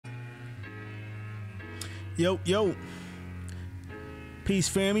Yo, yo. Peace,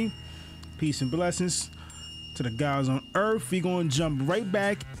 family. Peace and blessings to the guys on Earth. We gonna jump right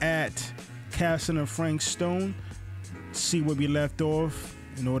back at Castle and Frank Stone. See where we left off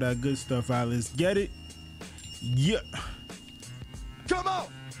and all that good stuff. All right, let's get it. Yeah. Come on.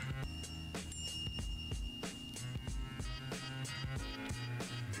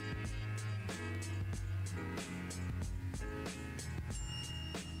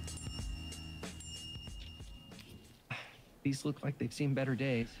 These look like they've seen better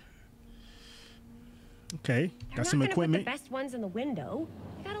days. Okay, got some You're not gonna equipment. put the best ones in the window.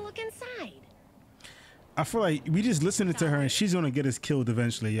 You gotta look inside. I feel like we just listening to her and she's gonna get us killed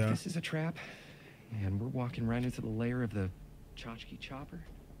eventually, yo. This is a trap, and we're walking right into the lair of the tchotchke chopper.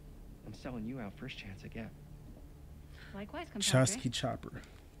 I'm selling you out first chance I get. Likewise, compadre. Chosky Chopper.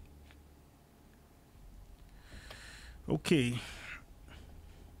 Okay.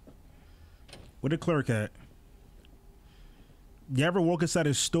 Where the clerk at? You ever walk inside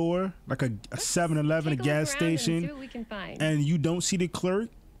a store, like a 7-Eleven, a gas station, and you don't see the clerk?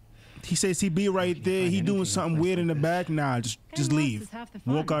 He says he be right there. He doing something weird in the back. Nah, just leave.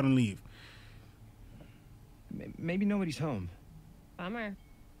 Walk out and leave. Maybe nobody's home. Bummer.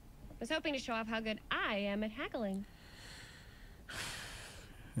 I was hoping to show off how good I am at haggling.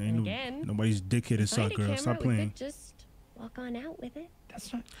 Ain't again, nobody's dickhead is suck, girl. Stop playing. Just walk on out with it.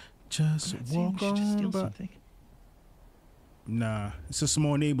 That's not. Just walk on. Just steal something. Nah, it's a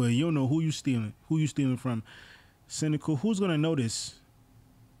small neighborhood. You don't know who you stealing. Who you stealing from? Cynical. Who's gonna notice?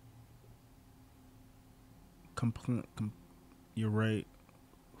 You're right.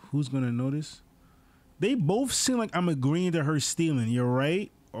 Who's gonna notice? They both seem like I'm agreeing to her stealing. You're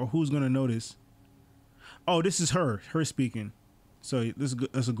right. Or who's gonna notice? Oh, this is her. Her speaking. So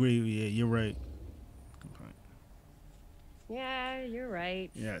let's agree. Yeah, you're right. Yeah, you're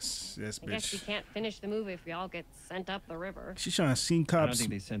right. Yes, bitch. I guess we can't finish the movie if we all get sent up the river. She's trying to see I don't cops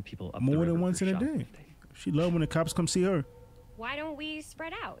think they send people up more the than river once for in a day. shopping. She love when the cops come see her. Why don't we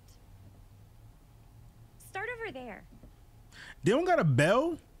spread out? Start over there. They don't got a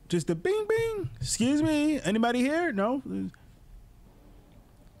bell, just a bing bing. Excuse me, anybody here? No.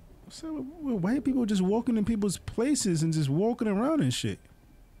 So white people just walking in people's places and just walking around and shit.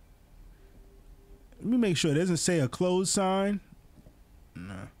 Let me make sure it doesn't say a closed sign.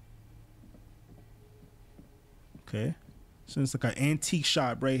 Nah. Okay. So it's like an antique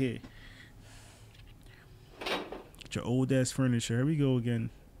shop right here. Get your old ass furniture. Here we go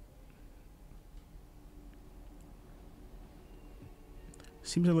again.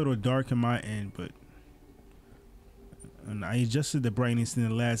 Seems a little dark in my end, but and I adjusted the brightness in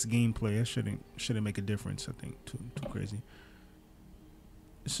the last gameplay. That shouldn't make a difference. I think too crazy.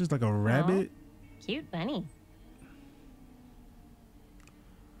 It's just like a rabbit. Cute bunny.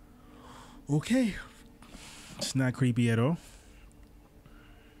 Okay. It's not creepy at all.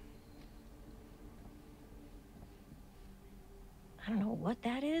 I don't know what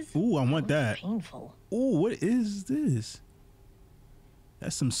that is. Ooh, I want that. Painful. Ooh, what is this?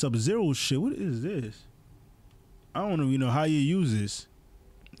 That's some Sub-Zero shit. What is this? I don't even know how you use this.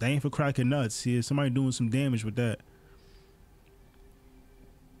 That ain't for cracking nuts. Here, somebody doing some damage with that.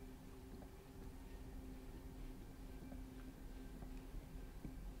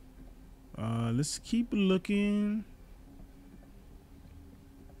 Let's keep looking.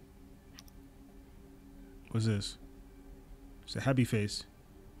 What's this? It's a Happy Face.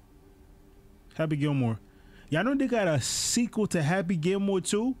 Happy Gilmore. Yeah, I know they got a sequel to Happy Gilmore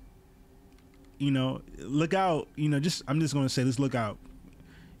too. You know, look out. You know, I'm just gonna say, let's look out.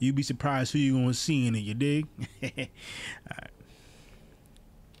 You'd be surprised who you're gonna see in it. You dig?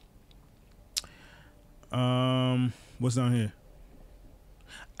 All right. What's down here?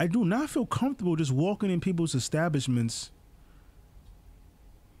 I do not feel comfortable just walking in people's establishments.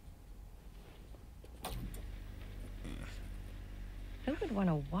 Who would want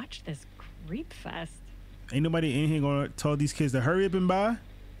to watch this creep fest? Ain't nobody in here gonna tell these kids to hurry up and buy.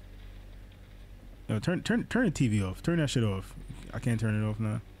 No, turn the TV off. Turn that shit off. I can't turn it off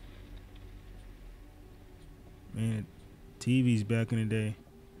now. Man, TV's back in the day.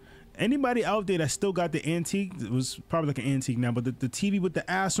 Anybody out there that still got the antique? It was probably like an antique now, but the TV with the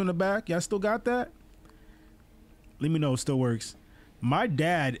ass on the back, y'all still got that? Let me know it still works. My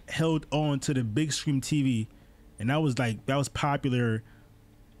dad held on to the big screen TV, and that was popular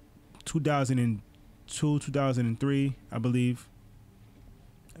 2002, 2003, I believe.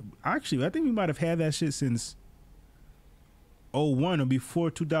 Actually, I think we might have had that shit since 01 or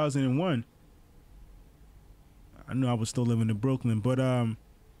before 2001. I know I was still living in Brooklyn, but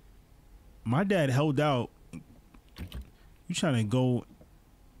my dad held out. You trying to go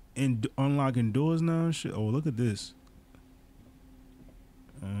and unlocking doors now and shit. Oh, look at this.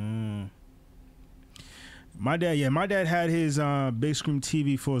 My dad had his big screen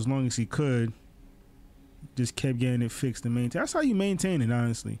TV for as long as he could. Just kept getting it fixed and maintained. That's how you maintain it,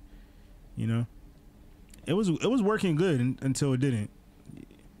 honestly. You know, it was working good until it didn't.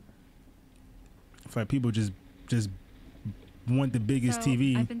 It's like people just want the biggest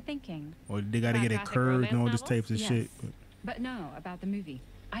TV. I've been thinking. Or they got to About get it graphic curved and all romance this types of Yes. shit. But no, about the movie.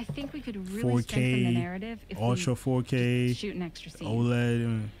 I think we could really 4K, strengthen the narrative if Ultra we 4K, shoot an extra scene.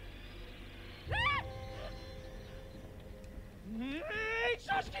 OLED.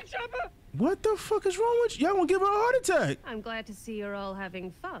 What the fuck is wrong with you? Y'all gonna give her a heart attack? I'm glad to see you're all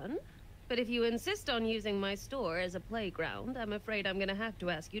having fun. But if you insist on using my store as a playground, I'm afraid I'm gonna have to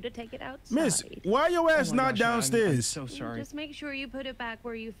ask you to take it outside. Miss, why your ass Oh my not gosh, I'm downstairs? so sorry. Just make sure you put it back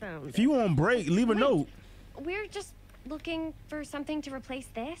where you found If it. you on break, leave a Wait. note. We're just looking for something to replace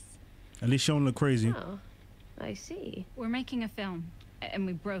this. At least she don't look crazy. Oh, I see. We're making a film, and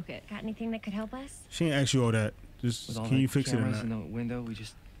we broke it. Got anything that could help us? She ain't ask you all that. Just With all can the you fix it or cameras not? in the window, we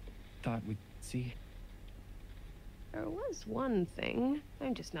just thought we'd see. There was one thing.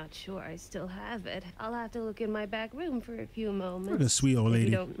 I'm just not sure I still have it. I'll have to look in my back room for a few moments. What a sweet old If lady.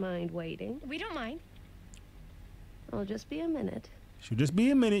 you don't mind waiting. We don't mind. I'll just be a minute. She'll just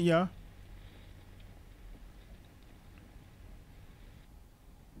be a minute, y'all.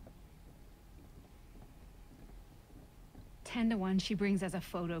 Ten to 1, she brings us a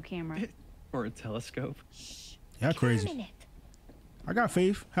photo camera. Or a telescope. Y'all crazy. A minute. I got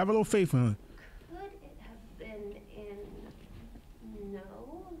faith. Have a little faith in her. Could it have been in... No,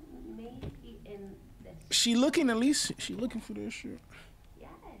 maybe in this... She looking at least. She looking for this shit. Yes.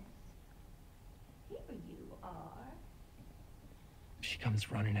 Here you are. She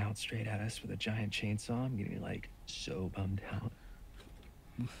comes running out straight at us with a giant chainsaw. I'm getting like so bummed out.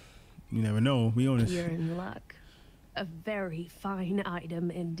 You never know. Be honest. You're in luck. A very fine item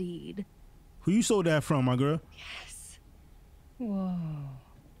indeed. Who you sold that from, my girl? Yes. Whoa.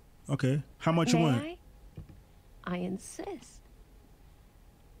 Okay. How much you May want? I insist.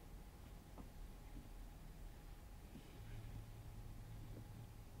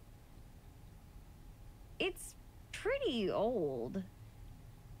 It's pretty old.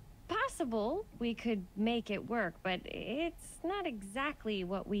 Possible we could make it work, but it's not exactly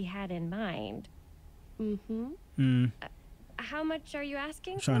what we had in mind. Mm-hmm. How much are you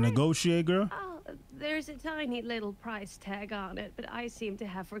asking Trying to for it? negotiate, girl? Oh, there's a tiny little price tag on it, but I seem to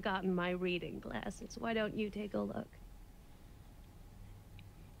have forgotten my reading glasses. Why don't you take a look?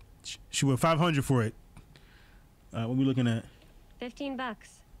 She went 500 for it. What we looking at? $15.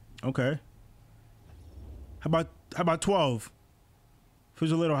 Okay. How about 12?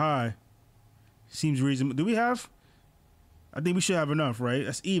 Feels a little high. Seems reasonable. Do we have? I think we should have enough, right?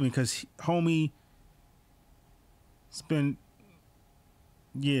 That's even because homie spent.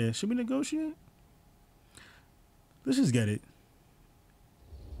 Yeah, should we negotiate? Let's just get it.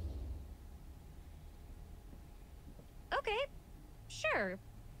 Okay, sure.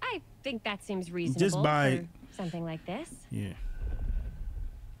 I think that seems reasonable Just buy it. for something like this. Yeah.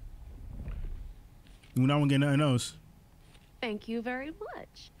 We're not gonna get nothing else. Thank you very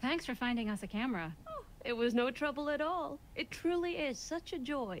much. Thanks for finding us a camera. Oh, it was no trouble at all. It truly is such a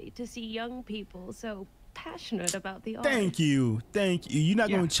joy to see young people so passionate about the art. Thank you. Thank you. You're not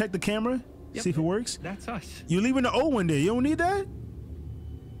Yeah. gonna check the camera? Yep. See if it works? That's us. You're leaving the old one there. You don't need that?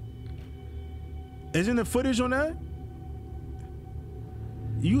 Isn't the footage on that?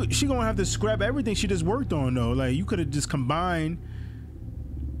 She gonna have to scrap everything she just worked on though. Like you could have just combined,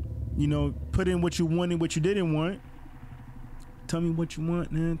 you know, put in what you wanted, what you didn't want. Tell me what you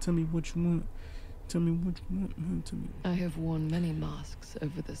want, man. Tell me what you want. Tell me what you want, man. Tell me. I have worn many masks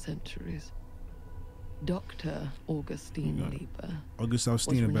over the centuries. Dr. Augustine Yeah. Lieber August was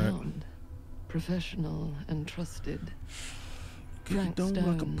Alstina back. renowned, professional and trusted. Frank Don't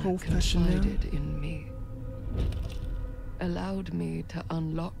look a Stone professional. confided in me, allowed me to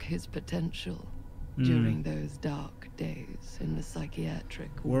unlock his potential during those dark days in the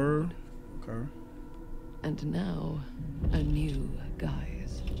psychiatric Word. Okay. And now, a new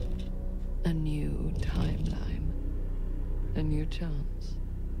guise, a new timeline, a new chance.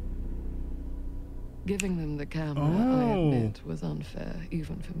 Giving them the camera, I Oh. admit, was unfair,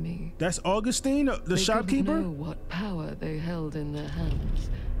 even for me. That's Augustine, the They shopkeeper? couldn't know what power they held in their hands,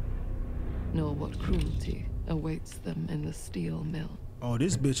 nor what cruelty awaits them in the steel mill. Oh,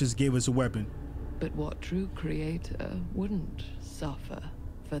 this bitch just gave us a weapon. But what true creator wouldn't suffer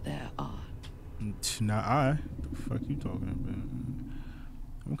for their art? Not I. The fuck you talking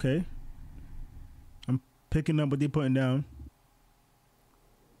about? Okay. I'm picking up what they're putting down.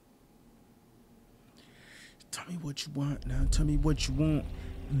 Tell me what you want now. Tell me what you want.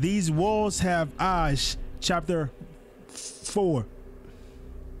 These walls have eyes. Chapter 4.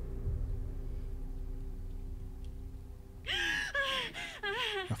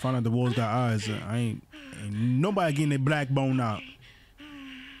 I found out the walls got eyes. Ain't nobody getting their black bone out.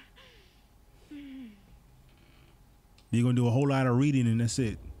 You're gonna do a whole lot of reading and that's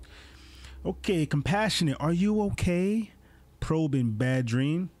it. Okay, compassionate. Are you okay? Probing, bad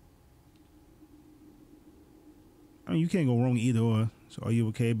dream. I mean, you can't go wrong either or. So, are you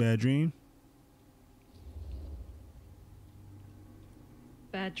okay? Bad dream.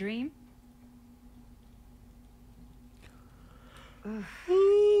 Bad dream?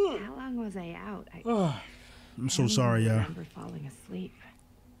 How long was I out? I'm so sorry, I y'all. remember falling asleep.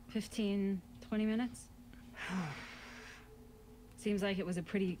 15, 20 minutes? Seems like it was a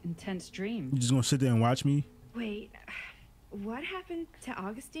pretty intense dream. You just gonna sit there and watch me? Wait, what happened to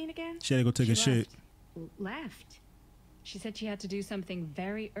Augustine again? She had to go take a shit. Left. She said she had to do something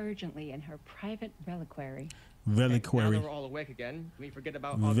very urgently in her private reliquary. Reliquary. Now that we're all awake again, can we forget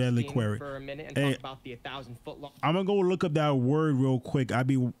about Reliquary. Augustine for a minute and Hey, talk about the 1,000-foot long... I'm gonna go look up that word real quick. I'll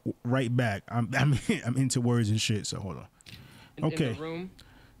be right back. I'm into words and shit. So hold on. Okay. In the room,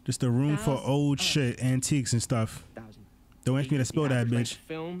 Just a room for old shit, antiques and stuff. 1,000. Don't ask me to spell that, Average length bitch.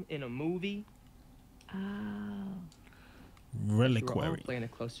 Film in a movie. Oh. You were all Reliquary. playing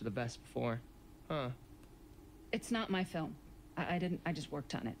it close to the vest before, huh? It's not my film. I just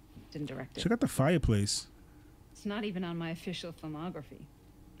worked on it. Didn't direct it. Check out the fireplace. It's not even on my official filmography.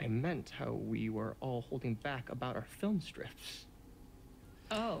 I meant how we were all holding back about our film strips.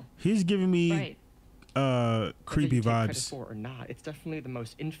 Oh, He's giving me right. Whether creepy you take credit vibes. for it or not, it's definitely the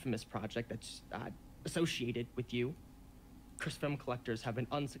most infamous project that's associated with you. Chris film collectors have been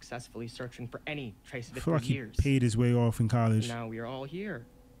unsuccessfully searching for any trace of I it feel for like he years. paid his way off in college. Now we are all here,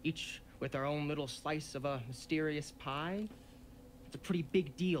 each with our own little slice of a mysterious pie. It's a pretty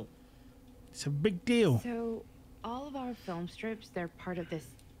big deal. It's a big deal. So, all of our film strips, they're part of this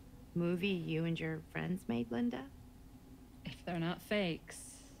movie you and your friends made, Linda? If they're not fakes,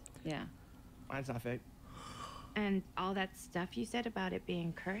 yeah. Mine's not fake. And all that stuff you said about it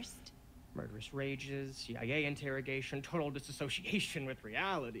being cursed? Murderous rages, CIA interrogation, total disassociation with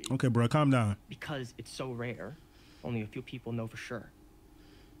reality. Okay, bro, calm down. Because it's so rare, only a few people know for sure.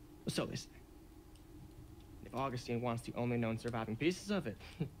 So they say. If Augustine wants the only known surviving pieces of it,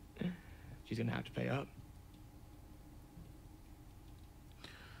 she's gonna have to pay up.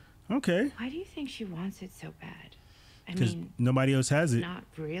 Okay. Why do you think she wants it so bad? I Because mean, nobody else has it. not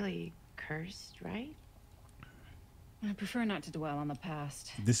really cursed, right? I prefer not to dwell on the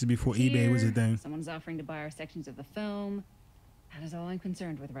past. This is before eBay was a Here, thing. Someone's offering to buy our sections of the film. That is all I'm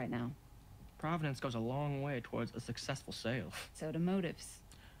concerned with right now. Providence goes a long way towards a successful sale. So do motives.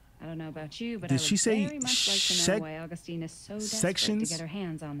 I don't know about you, but Did I she would say very much like to sec- know why Augustine is so desperate sections? to get her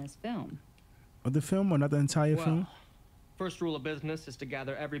hands on this film. Of the film or not the entire Well, film? first rule of business is to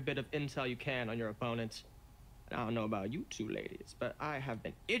gather every bit of intel you can on your opponent. And I don't know about you two ladies, but I have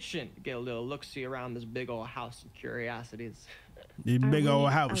been itching to get a little look-see around this big old house of curiosities. The big Are old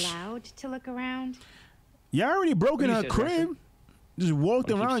we house. allowed to look around? Y'all already broke in What her do you say, Russia? crib. Just walked Want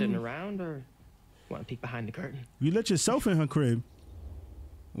to keep around. sitting around, or want to peek behind the curtain? You let yourself in her crib.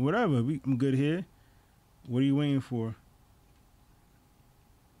 Whatever. I'm good here. What are you waiting for?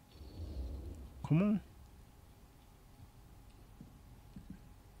 Come on.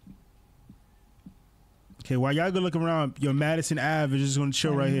 Okay, while y'all go look around, your Madison Ave is just gonna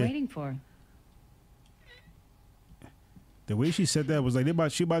chill What right are you here. waiting for? The way she said that was like they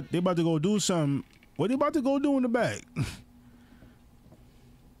about to go do something. What they about to go do in the back?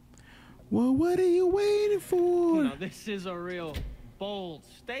 Well, what are you waiting for? Now, this is a real bold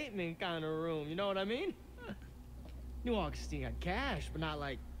statement kind of room. You know what I mean? New Augustine got cash, but not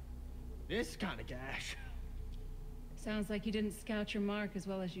like this kind of cash. Sounds like you didn't scout your mark as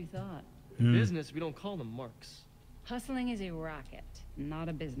well as you thought. In business, we don't call them marks. Hustling is a racket, not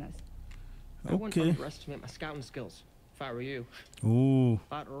a business. I wouldn't Okay. underestimate my scouting skills if I were you. Ooh.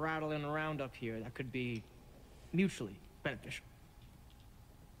 About rattling around up here, that could be mutually beneficial.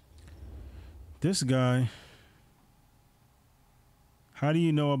 This guy. How do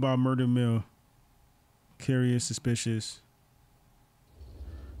you know about Murder Mill? Curious, suspicious.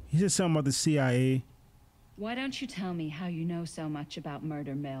 He said something about the CIA. Why don't you tell me how you know so much about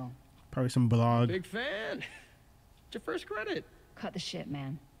Murder Mill? Probably some blog. Big fan. It's your first credit. Cut the shit,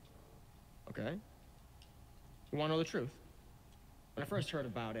 man. Okay. You want to know the truth? When I first heard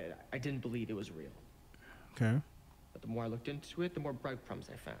about it, I didn't believe it was real. Okay. But the more I looked into it, the more breadcrumbs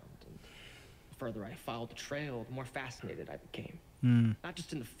I found. And the further I followed the trail, the more fascinated I became. Not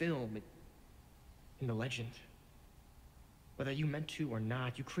just in the film, in the legend. Whether you meant to or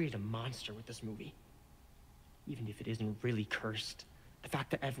not, you created a monster with this movie. Even if it isn't really cursed, the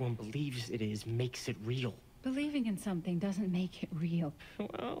fact that everyone believes it is makes it real. Believing in something doesn't make it real.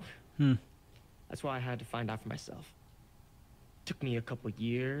 Well, that's why I had to find out for myself. Took me a couple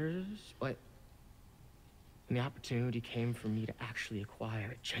years, but when the opportunity came for me to actually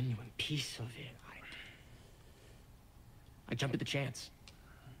acquire a genuine piece of it, I jumped at the chance.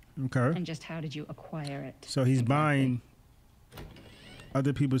 Okay. And just how did you acquire it? So he's exactly? buying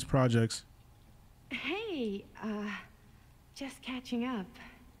other people's projects. Hey, just catching up.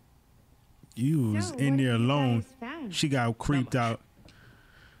 You was So, in what there have you alone. guys found? She got creeped much. out.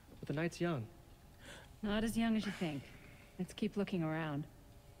 But the night's young. Not as young as you think. Let's keep looking around.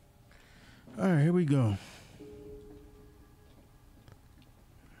 All right, here we go.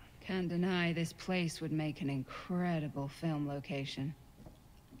 Can't deny this place would make an incredible film location.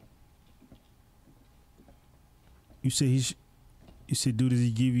 You said, dude, does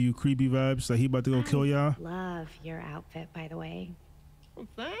he give you creepy vibes? Like he about to go kill y'all? Love your outfit, by the way. Well,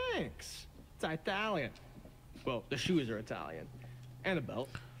 thanks. It's Italian. Well, the shoes are Italian. And the belt.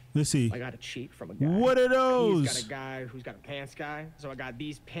 Let's see. I got a cheat from a guy. What are He's those? got a guy who's got a pants guy. So I got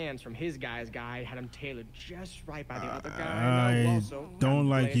these pants from his guy's guy. Had them tailored just right by the other guy. And I also got don't a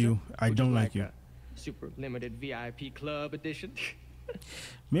like blazer, you. I which don't is like you. a super limited VIP club edition.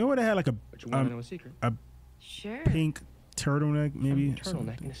 Maybe would have had like But you want to know a secret? a Sure. pink turtleneck, maybe.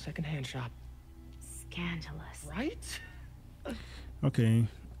 Turtleneck in a secondhand shop. Scandalous. Right? Okay.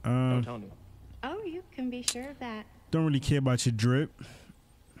 Don't tell me. Oh, you can be sure of that. Don't really care about your drip.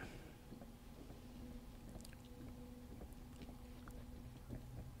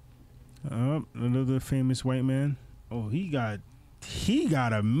 Another famous white man. Oh, he got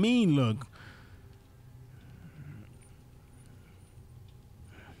a mean look.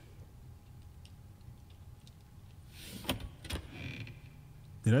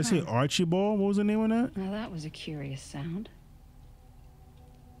 Did I say Archibald? What was the name on that? Now that was a curious sound.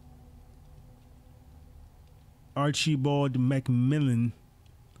 Archibald Macmillan.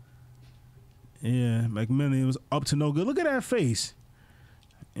 Yeah, Macmillan was up to no good. Look at that face.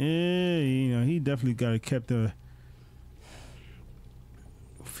 Yeah, you know, he definitely got to kept a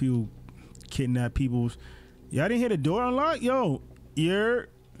few kidnapped people. Y'all didn't hear the door unlock? Yo, yeah.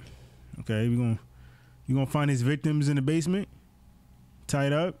 Okay, you gonna find his victims in the basement?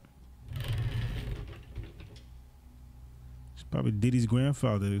 Tied up? It's probably Diddy's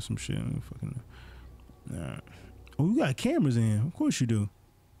grandfather or some shit. I don't fucking know. Oh, you got cameras in here. Of course you do.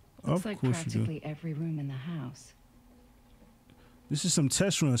 Looks Of like course you do. practically every room in the house. This is some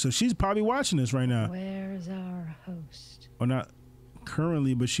test run, so she's probably watching this right now. Where's our host? Or not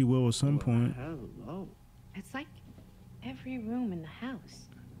currently, but she will at some point. Hello. It's like every room in the house.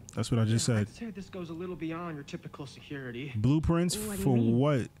 That's what I just said. I'd say this goes a little beyond your typical security. Blueprints What do you for mean?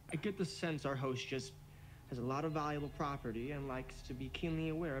 what? I get the sense our host just has a lot of valuable property and likes to be keenly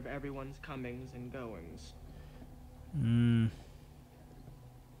aware of everyone's comings and goings.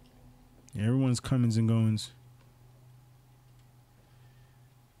 Yeah, everyone's comings and goings.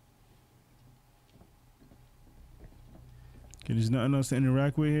 Okay, there's nothing else to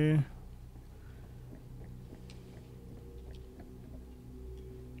interact with here.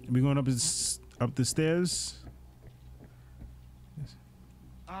 We going up the stairs?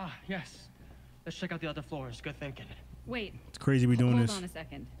 Ah, yes. Let's check out the other floors. Good thinking. Wait, It's crazy we doing hold this. on a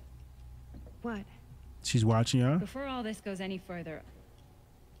second. What? She's watching y'all. Before all this goes any further,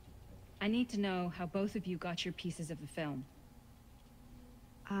 I need to know how both of you got your pieces of the film.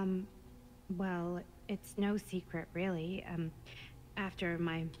 Well, it's no secret, really. After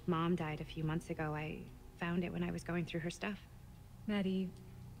my mom died a few months ago, I found it when I was going through her stuff. Maddie,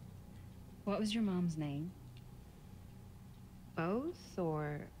 what was your mom's name? Both,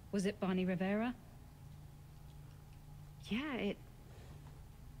 or... Was it Bonnie Rivera? Yeah, it...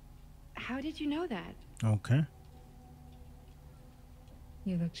 How did you know that? Okay.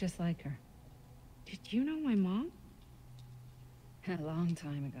 You look just like her. Did you know my mom? A long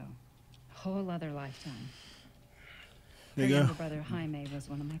time ago. A whole other lifetime. There Her you younger go. brother Jaime was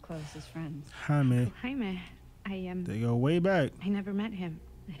one of my closest friends. Jaime. Jaime. They go way back. I never met him.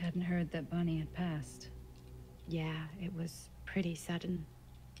 I hadn't heard that Bonnie had passed. Yeah, it was pretty sudden.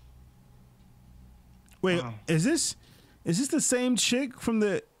 Wait, Wow. is this the same chick from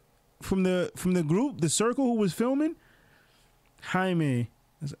the group, the circle who was filming? Jaime.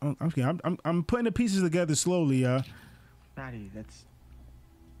 Okay, I'm putting the pieces together slowly, y'all. Maddie, it's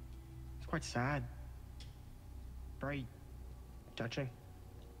quite sad. Very touching.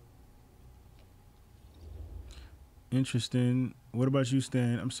 Interesting. What about you,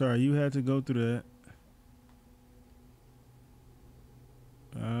 Stan? I'm sorry, you had to go through that.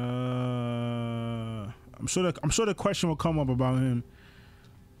 I'm sure the question will come up about him.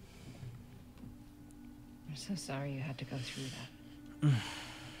 I'm so sorry you had to go through that.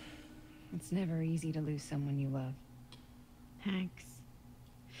 It's never easy to lose someone you love. Thanks.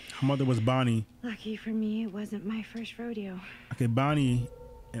 Her mother was Bonnie. Lucky for me, it wasn't my first rodeo. Okay, Bonnie,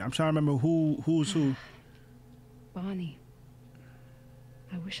 and I'm trying to remember who's who. Bonnie.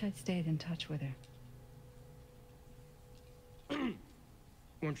 I wish I'd stayed in touch with her.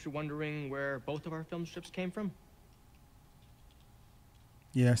 Weren't you wondering where both of our film strips came from?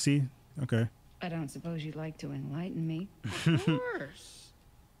 Yeah, see? Okay. I don't suppose you'd like to enlighten me. Of course.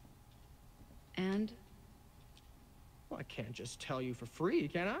 And? Well, I can't just tell you for free,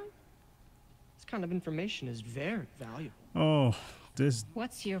 can I? This kind of information is very valuable. Oh, this.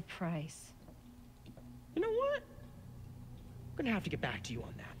 What's your price? You know what? I'm gonna have to get back to you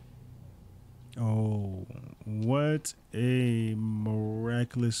on that. Oh, what a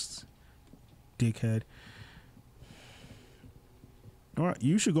miraculous dickhead. All right,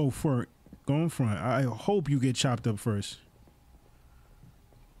 you should go in front. I hope you get chopped up first.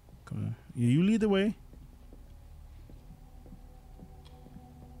 Come on. Yeah, you lead the way.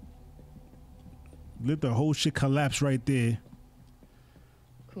 Let the whole shit collapse right there.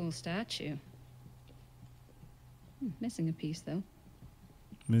 Cool statue. Missing a piece, though.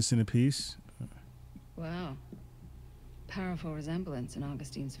 Missing a piece? Wow. Powerful resemblance in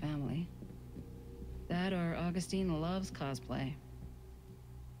Augustine's family. That or Augustine loves cosplay.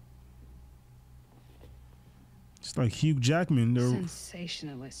 It's like Hugh Jackman.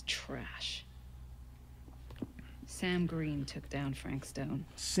 Sensationalist trash. Sam Green took down Frank Stone.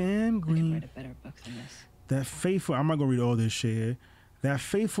 Sam I could Green. write a better book than this. That fateful. I'm not gonna read all this shit here. That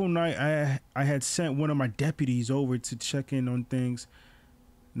fateful night, I had sent one of my deputies over to check in on things.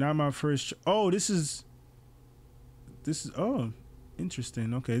 Not my first. Oh, this is. Oh,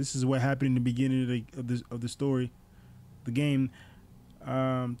 interesting. Okay, this is what happened in the beginning of the story, the game.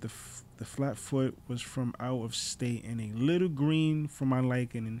 The Flatfoot was from out of state and a little green for my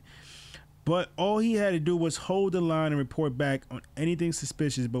liking, but all he had to do was hold the line and report back on anything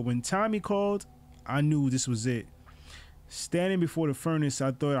suspicious. But when Tommy called, I knew this was it. Standing before the furnace,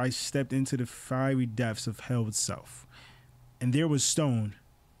 I thought I stepped into the fiery depths of hell itself. And there was Stone,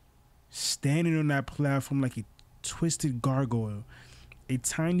 standing on that platform like a twisted gargoyle, a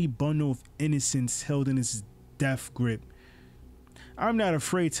tiny bundle of innocence held in his death grip. I'm not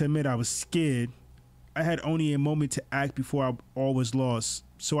afraid to admit I was scared. I had only a moment to act before all was lost.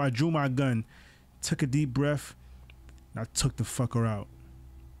 So I drew my gun, took a deep breath, and I took the fucker out.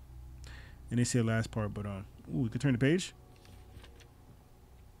 And they say the last part, but ooh, we could turn the page.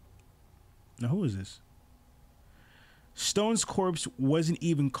 Now who is this? Stone's corpse wasn't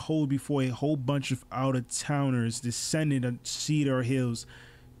even cold before a whole bunch of out-of-towners descended on Cedar Hills,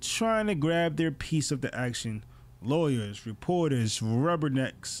 trying to grab their piece of the action. Lawyers, reporters,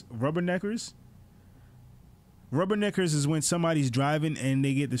 rubberneckers. Rubberneckers is when somebody's driving and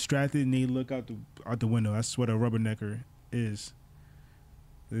they get distracted and they look out the window. That's what a rubbernecker is.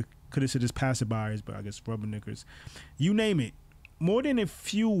 They could have said just passerbyers, but I guess rubberneckers. You name it. More than a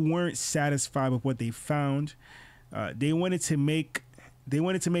few weren't satisfied with what they found. They wanted to make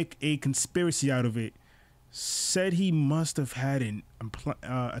a conspiracy out of it. Said he must have had an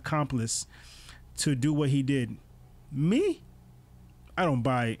accomplice to do what he did. Me? I don't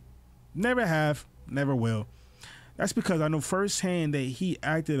buy it. Never have, never will. That's because I know firsthand that he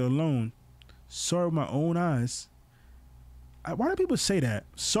acted alone. Saw it with my own eyes. Why do people say that?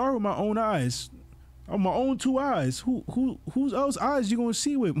 Saw it with my own eyes. On my own two eyes. Whose else eyes you gonna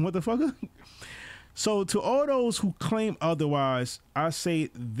see with, motherfucker? So to all those who claim otherwise, I say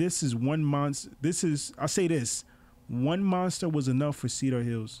this. One monster was enough for Cedar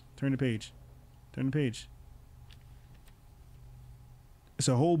Hills. Turn the page. It's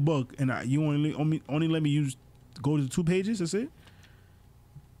a whole book, and you only let me go to the 2 pages. That's it.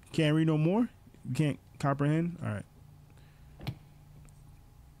 Can't read no more. You can't comprehend. All right.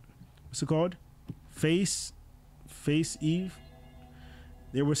 What's it called? Face Eve.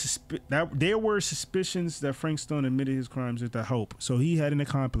 There were suspicions that Frank Stone admitted his crimes with the hope. So he had an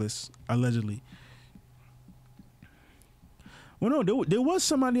accomplice, allegedly. Well, no, there was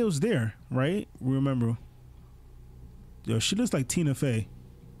somebody else there, right? Remember. Yo, she looks like Tina Fey.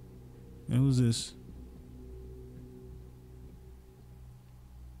 And who's this?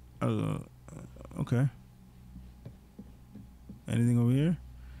 Okay. Anything over here?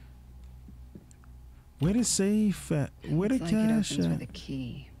 Where the safe at? Where the cash at? With a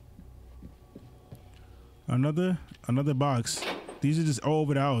key. Another box. These are just all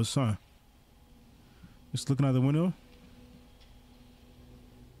over the house, huh? Just looking out the window.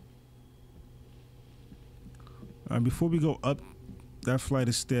 Before we go up that flight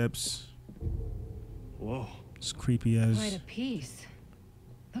of steps, Whoa. it's creepy as. Quite a piece.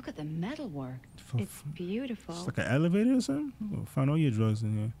 Look at the metalwork. It's beautiful. It's like an elevator or something. We'll find all your drugs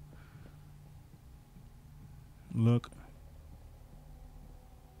in here. Look.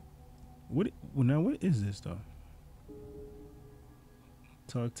 What is this though?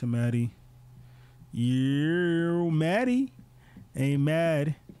 Talk to Maddie. Yeah, Maddie. Ain't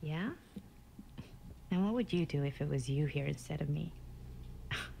mad. Yeah? And what would you do if it was you here instead of me?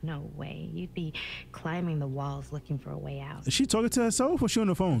 No way. You'd be climbing the walls looking for a way out. Is she talking to herself or she on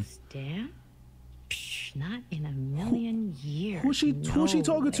the phone? Stan? Psh, not in a million years. Who she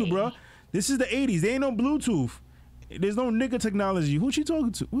talking to, bro? This is the 80s. There ain't no Bluetooth. There's no nigga technology. Who she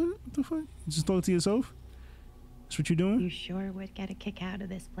talking to? What the fuck? You just talking to yourself? That's what you doing? You sure would get a kick out of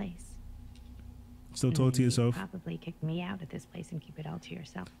this place. Still talking to yourself? You'd probably kick me out of this place and keep it all to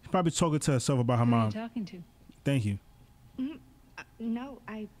yourself. She's probably talking to herself about her Who are mom. you talking to? Thank you. No,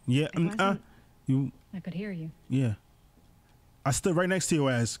 Yeah, I wasn't. you. I could hear you. Yeah. I stood right next to your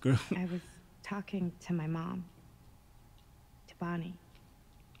ass, girl. I was talking to my mom. To Bonnie.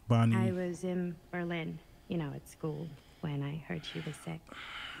 Bonnie. I was in Berlin, at school, when I heard she was sick.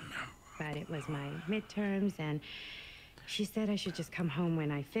 But it was my midterms, and she said I should just come home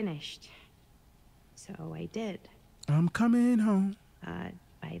when I finished. So I did. I'm coming home.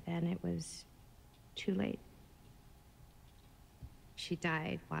 By then it was too late. She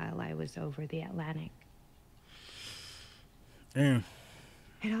died while I was over the Atlantic. Damn.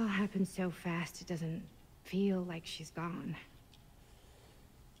 It all happened so fast, it doesn't feel like she's gone.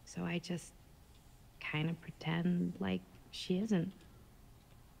 So I just kind of pretend like she isn't.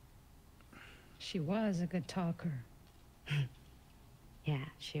 She was a good talker. Yeah,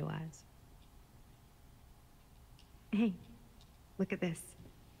 she was. Hey, look at this.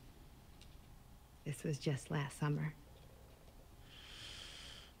 This was just last summer.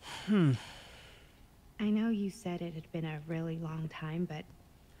 I know you said it had been a really long time, but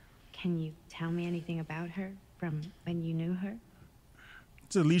can you tell me anything about her from when you knew her?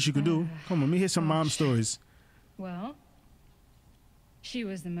 It's the least you could do. Come on, let me hear some mom stories. Well, she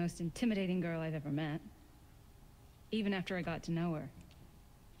was the most intimidating girl I've ever met. Even after I got to know her.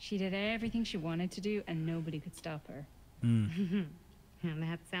 She did everything she wanted to do, and nobody could stop her. And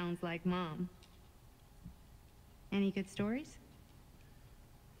that sounds like Mom. Any good stories?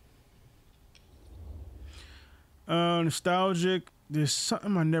 Nostalgic. There's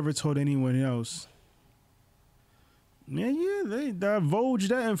something I never told anyone else. Yeah, they divulged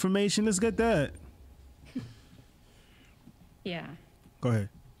that information. Let's get that. Yeah. Go ahead.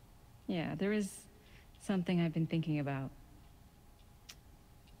 Yeah, there is something I've been thinking about.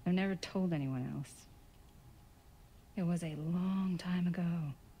 I've never told anyone else. It was a long time ago.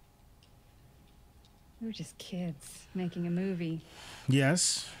 We were just kids making a movie.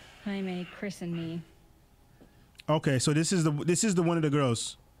 Yes. Jaime, Chris, and me. Okay, so this is the one of the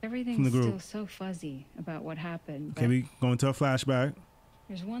girls. Everything's the group. still so fuzzy about what happened. Okay, we going to a flashback.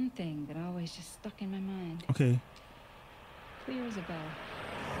 There's one thing that always just stuck in my mind. Okay. Clear as a bell.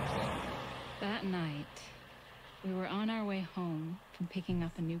 That night, we were on our way home from picking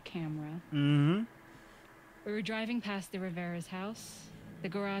up a new camera. Mm-hmm. We were driving past the Rivera's house. The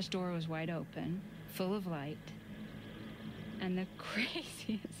garage door was wide open, full of light. And the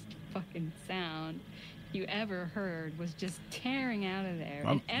craziest fucking sound you ever heard was just tearing out of there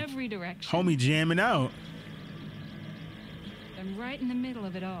in every direction. Homie jamming out. And right in the middle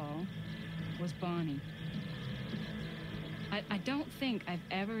of it all was Bonnie. I don't think I've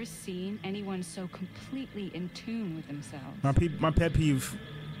ever seen anyone so completely in tune with themselves. My pet peeve,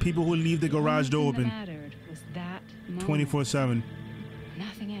 people who leave the garage door Only thing open that mattered was that moment. 24/7.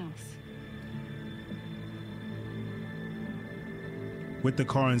 Nothing else. With the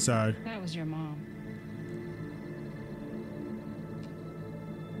car inside. That was your mom.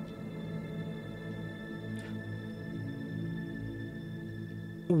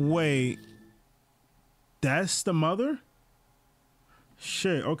 Wait, that's the mother?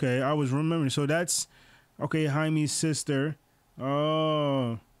 Shit, okay, I was remembering. So that's, okay, Jaime's sister.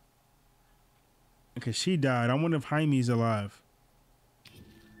 Oh. Okay, she died. I wonder if Jaime's alive.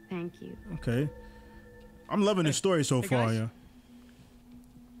 Thank you. Okay. I'm loving the story so far, guys. yeah.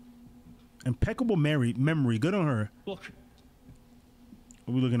 Impeccable memory. Good on her. Look.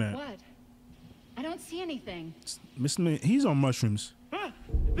 What are we looking at? What? I don't see anything. Mr. He's on mushrooms. Ah,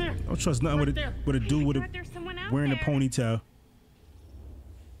 there. Don't trust nothing with a dude with God, there's someone out wearing a there. ponytail.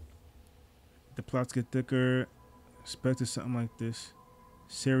 The plots get thicker. Expected something like this.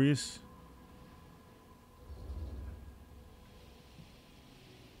 Serious?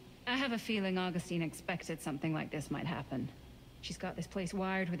 I have a feeling Augustine expected something like this might happen. She's got this place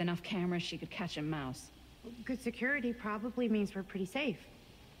wired with enough cameras she could catch a mouse. Good security probably means we're pretty safe.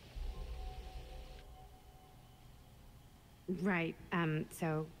 Right,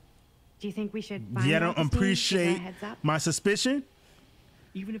 so do you think we should find Yeah, I don't Augustine, give her a appreciate heads up? my suspicion.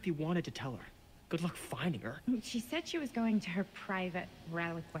 Even if you wanted to tell her, good luck finding her. She said she was going to her private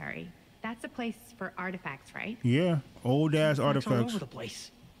reliquary. That's a place for artifacts, right? Yeah, old ass All artifacts. over the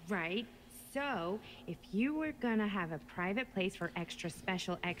place. Right. So, if you were gonna have a private place for extra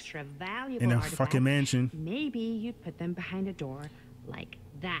special, extra valuable In a artifacts, fucking mansion. maybe you'd put them behind a door like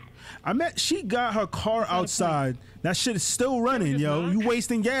that. I met. She got her car outside. That shit is still running, yo. You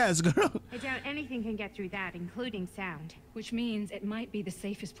wasting gas, girl. I doubt anything can get through that, including sound. Which means it might be the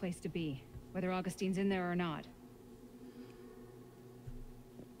safest place to be, whether Augustine's in there or not.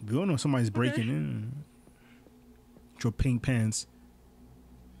 Girl, know somebody's breaking in. With your pink pants.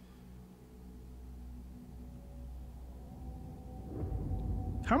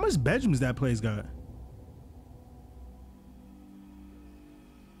 How much bedrooms that place got?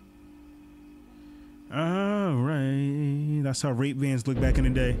 All right, that's how rape vans look back in the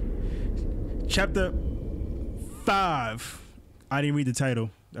day. Chapter 5. I didn't read the title.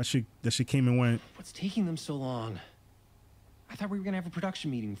 That shit came and went. What's taking them so long? I thought we were gonna have a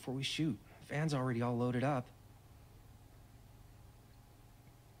production meeting before we shoot. Van's already all loaded up.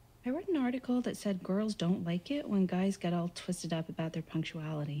 I read an article that said girls don't like it when guys get all twisted up about their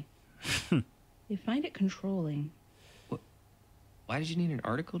punctuality. They find it controlling. Why did you need an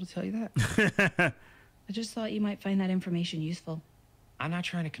article to tell you that? I just thought you might find that information useful. I'm not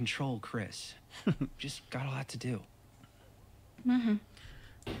trying to control Chris. Just got a lot to do. Uh-huh.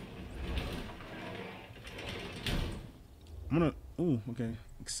 I'm gonna. Ooh, okay.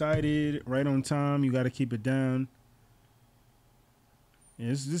 Excited, right on time. You got to keep it down.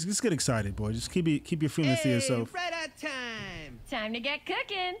 Yeah, just get excited, boy. Just keep your feelings to yourself. Right on time. Time to get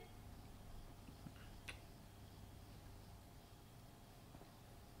cooking.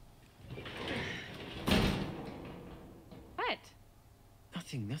 What?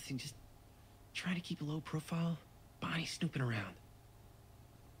 Nothing. Just trying to keep a low profile. Bonnie snooping around.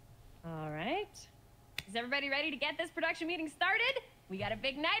 All right. Is everybody ready to get this production meeting started? We got a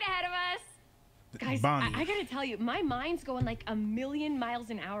big night ahead of us. Guys, Bonnie. I gotta tell you, my mind's going like 1,000,000 miles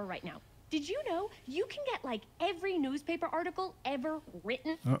an hour right now. Did you know you can get like every newspaper article ever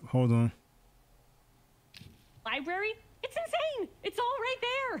written? Oh, hold on. Library? It's insane. It's all right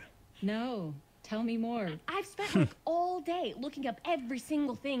there. No, tell me more. I've spent like all day looking up every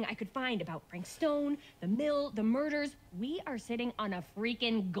single thing I could find about Frank Stone, the mill, the murders. We are sitting on a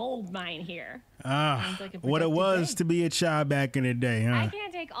freaking gold mine here. Sounds like a What it productive was day. to be a child back in the day, I huh?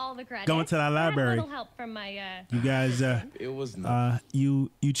 can't take all the credit. Going to the I had library. a little help from my You guys, It was not. you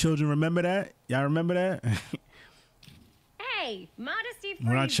children remember that? Y'all remember that? Hey, modesty free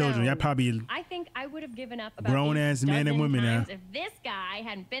We're not children. zone. Y'all probably I think I would have given up about Grown-ass men and dozen women now. times if this guy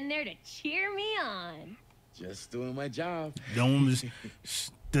hadn't been there to cheer me on. Just doing my job.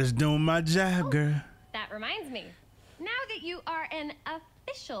 just doing my job, girl. That reminds me. Now that you are an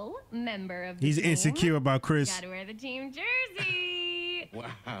official member of the He's team, insecure about Chris. gotta wear the team jersey.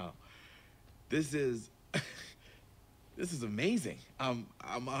 Wow. This is amazing. I'm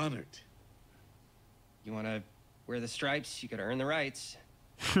honored. You want to wear the stripes? You gotta earn the rights.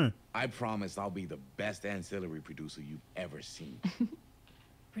 I promise I'll be the best ancillary producer you've ever seen.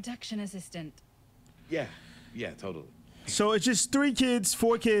 Production assistant. Yeah, totally. So it's just 3 kids,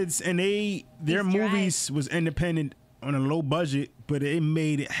 4 kids, and their He's movies was independent on a low budget, but it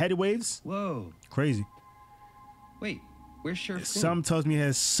made headwaves. Whoa. Crazy. Wait, where's Sheriff Flynn? Some tells me it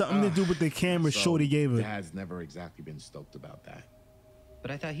has something to do with the camera Shorty gave her. Dad's never exactly been stoked about that. But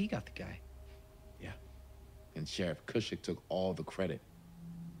I thought he got the guy. Yeah. And Sheriff Cushik took all the credit.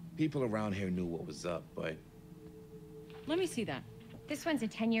 People around here knew what was up, but Let me see that. This one's a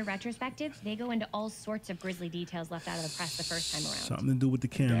 10-year retrospective. They go into all sorts of grisly details left out of the press the first time around. Something to do with the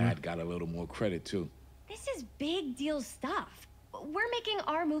camera. Dad got a little more credit too. This is big deal stuff. We're making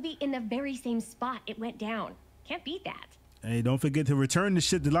our movie in the very same spot it went down. Can't beat that. Hey, don't forget to return the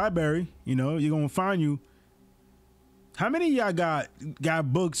shit to the library. You know, you're gonna find you. How many of y'all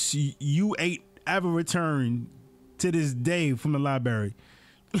got books you ain't ever returned to this day from the library?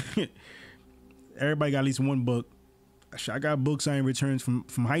 Everybody got at least one book. I got books I ain't returned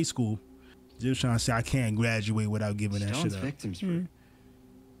from high school. Just trying to say I can't graduate without giving that Stone's shit up. victims were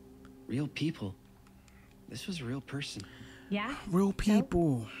real people. This was a real person. Yeah? Real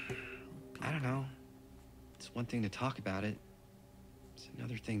people. I don't know. It's one thing to talk about it. It's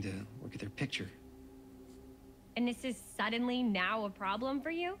another thing to look at their picture. And this is suddenly now a problem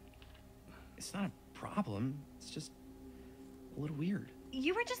for you? It's not a problem. It's just a little weird.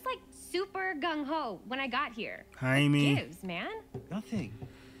 You were just like super gung-ho when I got here. Jaime. What gives, man? Nothing.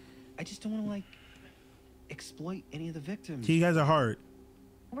 I just don't want to, like, exploit any of the victims. He has a heart.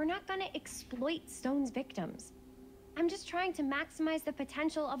 We're not gonna exploit Stone's victims. I'm just trying to maximize the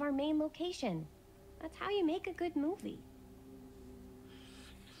potential of our main location. That's how you make a good movie.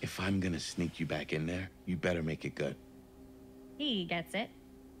 If I'm gonna sneak you back in there, you better make it good. He gets it.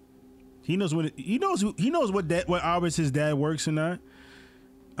 He knows what what hours his dad works or not.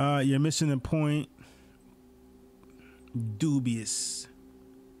 You're missing the point. Dubious.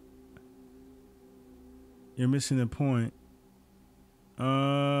 You're missing the point.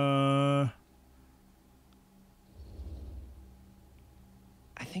 I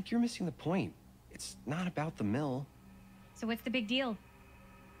think you're missing the point. It's not about the mill. So what's the big deal?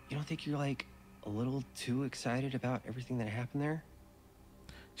 You don't think you're, like, a little too excited about everything that happened there?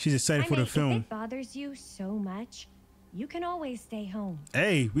 She's excited for the film. If it bothers you so much, you can always stay home.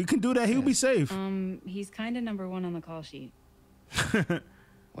 Hey, we can do that. He'll be safe. He's kind of number one on the call sheet.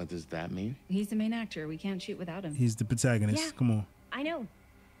 What does that mean? He's the main actor. We can't shoot without him. He's the protagonist. Yeah. Come on. I know.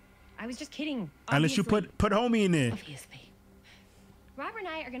 I was just kidding. Unless you put homie in there. Obviously. Robert and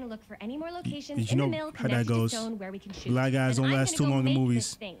I are going to look for any more locations You in know the mill how that connected to goes. Stone where we can shoot. A lot of guys And don't I'm last gonna too go long in make movies.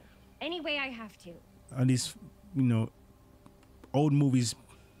 this thing any way I have to. These, old movies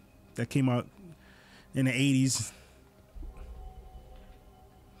that came out in the 80s.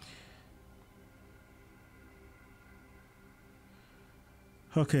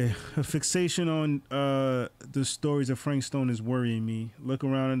 Okay, a fixation on the stories of Frank Stone is worrying me. Look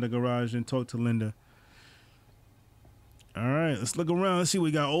around in the garage and talk to Linda. All right, let's look around. Let's see.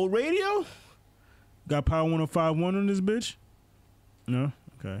 We got old radio. Got Power 105.1 on this bitch. No,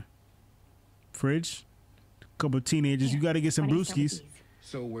 okay. Fridge. Couple of teenagers. Here, You got to get some why don't you start with brewskis. these?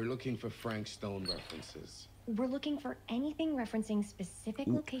 So we're looking for Frank Stone references. We're looking for anything referencing specific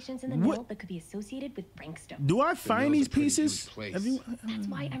locations in the What? mill that could be associated with Frank Stone. Do I find mill's these a pretty pieces? huge place. Have you- That's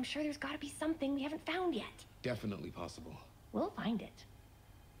why I'm sure there's got to be something we haven't found yet. Definitely possible. We'll find it.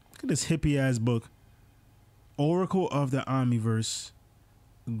 Look at this hippie ass book. Oracle of the Omniverse.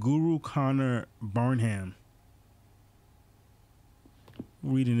 Guru Connor Barnham.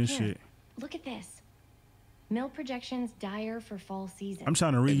 Reading this Here, shit. look at this. Mill projections dire for fall season. I'm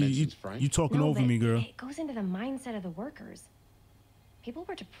trying to read It you. mentions Frank? You talking No, over but me, girl. It goes into the mindset of the workers. People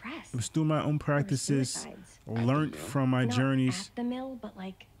were depressed. It was through my own practices. suicides. Learned mill? from my Not journeys. at the mill, but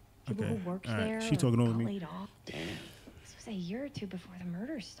like people Okay, who worked all right. there. She or talking over got me. laid off. Damn. This was a year or two before the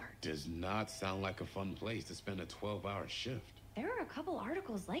murders started. Does not sound like a fun place to spend a 12-hour shift. There are a couple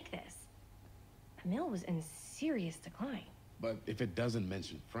articles like this. The mill was in serious decline. But if it doesn't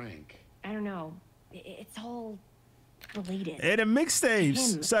mention Frank, I don't know. It's all related. Hey, the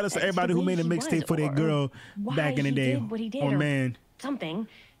mixtapes. Him, Shout out to it's everybody the who way made a he mixtape was, for their or girl why back in the he day. did what he did, Or or man, something.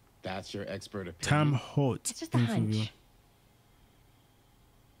 that's your expert opinion. Tom Holt. It's just a interview. hunch.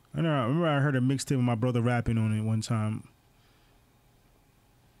 I know. I remember I heard a mixtape of my brother rapping on it one time.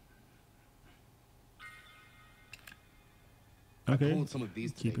 I Okay. pulled some of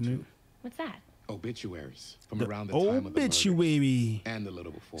these today Keeping too. it. What's that? Obituaries from The around the time of the murders obituary. and a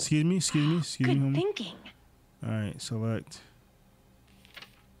little before. Excuse me. Excuse Good me, homie. thinking. All right, select.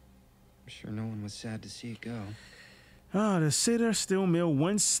 I'm sure no one was sad to see it go. The Cedar Steel Mill,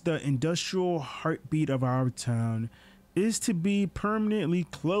 once the industrial heartbeat of our town, is to be permanently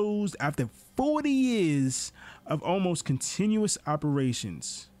closed after 40 years of almost continuous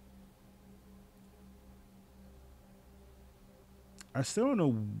operations. I still don't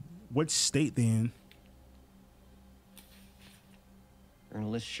know what state they're in.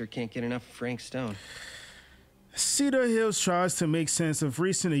 Journalists sure can't get enough of Frank Stone. Cedar Hills tries to make sense of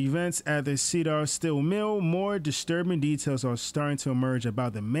recent events at the Cedar Steel Mill. More disturbing details are starting to emerge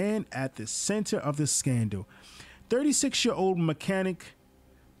about the man at the center of the scandal. 36-year-old mechanic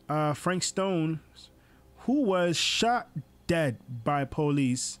Frank Stone, who was shot dead by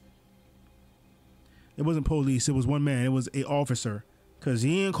police. It wasn't police. It was one man. It was an officer, because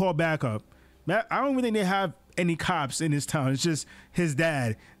he didn't call backup. I don't even think they have any cops in this town. It's just his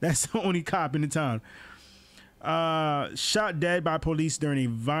dad. That's the only cop in the town. Shot dead by police during a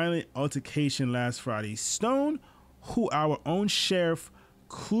violent altercation last Friday. Stone, who our own sheriff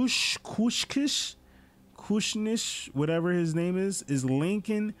Kushnish, whatever his name is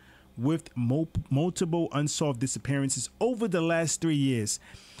linking with multiple unsolved disappearances over the last 3 years,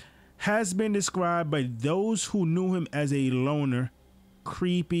 has been described by those who knew him as a loner,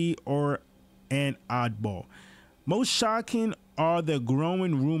 creepy, or an oddball. Most shocking are the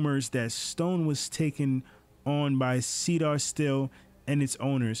growing rumors that Stone was taken on by Cedar Steel and its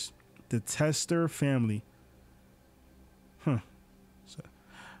owners, the Tester family. Huh. So,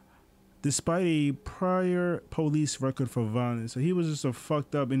 despite a prior police record for violence. So he was just a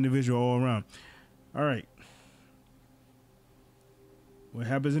fucked up individual all around. All right. What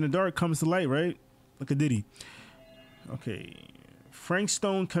happens in the dark comes to light, right? Like a Diddy. Okay. Frank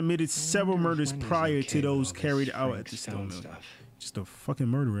Stone committed several murders prior to those carried out at the Stone Mill. Just a fucking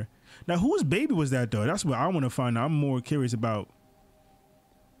murderer. Now, whose baby was that, though? That's what I want to find out. I'm more curious about.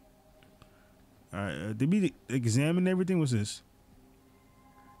 Did we examine everything? What's this?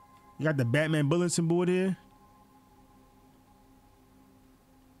 You got the Batman bulletin board here.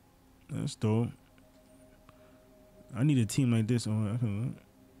 That's dope. I need a team like this.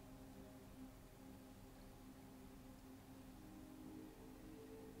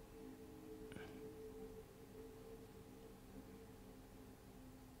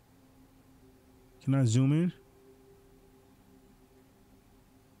 Can I zoom in?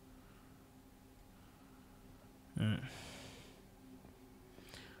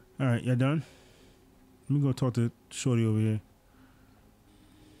 All right, y'all done? Let me go talk to Shorty over here.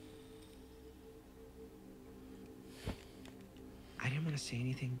 I didn't want to say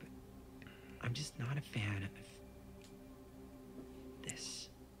anything, but I'm just not a fan of this.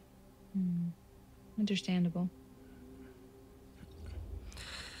 Understandable.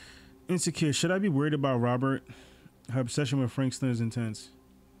 Insecure. Should I be worried about Robert? Her obsession with Frankston is intense.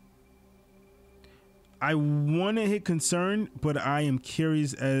 I want to hit concern, but I am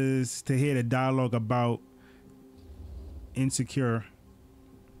curious as to hear the dialogue about Insecure.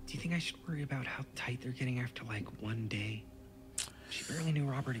 Do you think I should worry about how tight they're getting after like one day? She barely knew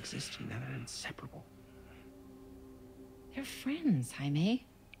Robert existed. Now they're inseparable. They're friends, Jaime.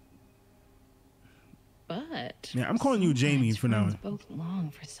 But yeah, I'm calling you Jamie for now. Both long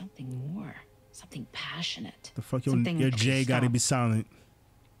for something more, something passionate. The fuck your J got to be silent.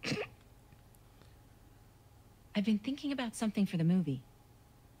 I've been thinking about something for the movie.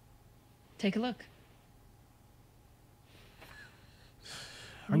 Take a look.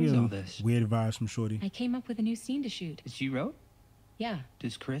 I'm getting weird vibes from Shorty. I came up with a new scene to shoot. That you wrote? Yeah.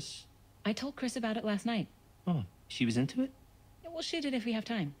 Does Chris? I told Chris about it last night. Oh, she was into it? Yeah, we'll shoot it if we have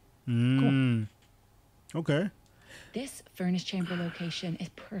time. Cool. Okay. This furnace chamber location is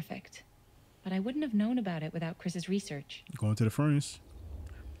perfect. But I wouldn't have known about it without Chris's research. Going to the furnace.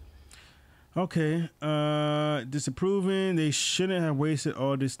 Okay. Disapproving. They shouldn't have wasted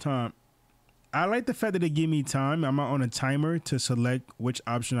all this time. I like the fact that they give me time. I'm on a timer to select which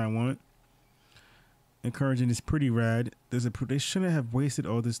option I want. Encouraging is pretty rad. They shouldn't have wasted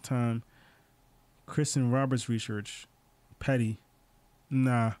all this time. Chris and Robert's research. Petty.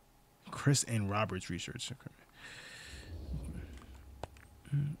 Nah. Chris and Robert's research. Okay.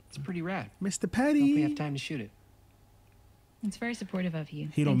 It's pretty rad. Mr. Petty. Hope we have time to shoot it. It's very supportive of you.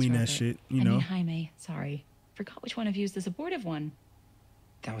 He don't mean Robert. that shit, you know. I mean, Jaime, sorry. Forgot which one of you is the supportive one.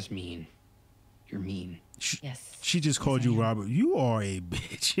 That was mean. You're mean. Yes. She just called you Robert. You are a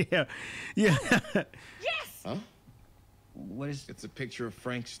bitch. Yeah. Yeah. Yes! Huh? What is... It's a picture of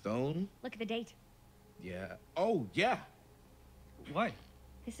Frank Stone? Look at the date. Yeah. Oh, yeah. What?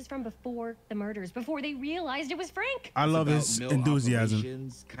 This is from before the murders, before they realized it was Frank. I love his enthusiasm.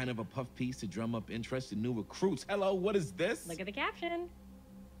 Kind of a puff piece to drum up interest in new recruits. Hello, what is this? Look at the caption.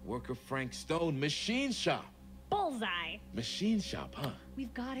 Worker Frank Stone, machine shop. Bullseye. Machine shop, huh?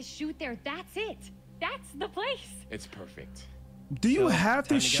 We've got to shoot there. That's it. That's the place. It's perfect. Do you have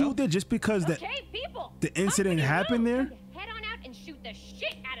to shoot there just because the incident happened there? Head on out and shoot the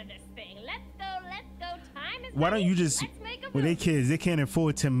shit out of this thing. Let's go. Time is Why don't you just? Let's make a Well, they kids, they can't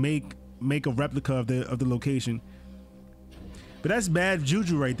afford to make a replica of the location. But that's bad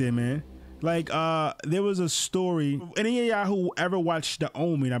juju right there, man. Like, there was a story. Any of y'all who ever watched The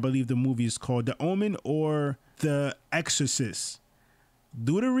Omen, I believe the movie is called The Omen or The Exorcist.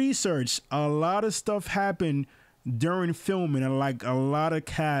 Do the research. A lot of stuff happened during filming, and like a lot of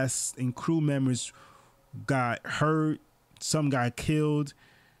cast and crew members got hurt. Some got killed.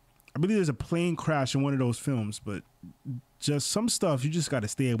 I believe there's a plane crash in one of those films, but just some stuff you just got to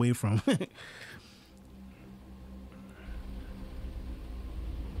stay away from.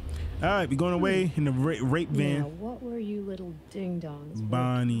 All right, we're going away in the rape van. Yeah, what were you little ding-dongs?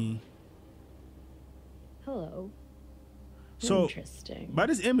 Bonnie. Hello. So, interesting. By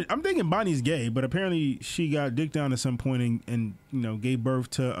this image, I'm thinking Bonnie's gay, but apparently she got dicked down at some point and you know, gave birth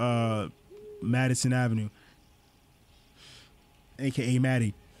to Madison Avenue, aka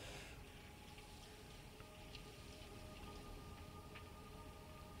Maddie.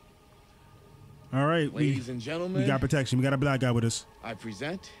 All right, ladies and gentlemen, we got protection. We got a black guy with us. I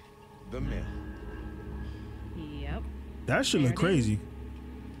present the mill. Yep. That should look crazy.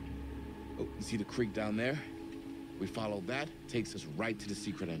 Oh, you see the creek down there? We follow that, takes us right to the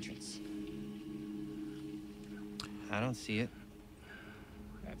secret entrance. I don't see it.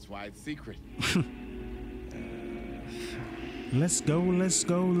 That's why it's secret. Let's go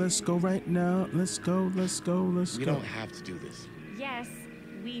right now. Let's go. We don't have to do this. Yes,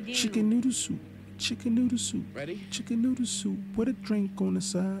 we do. Chicken noodle soup. Ready? Chicken noodle soup with a drink on the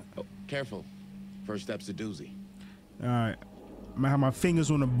side. Oh, careful. First step's a doozy. All right. I'm gonna have my fingers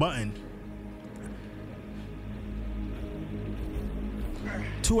on the button.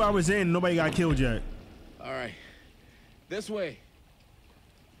 2 hours in, nobody got killed yet. All right. This way.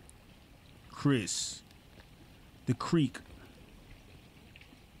 Chris. The creek.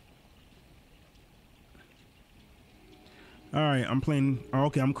 All right, I'm playing. Oh,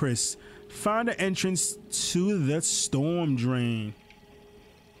 okay, I'm Chris. Find the entrance to the storm drain.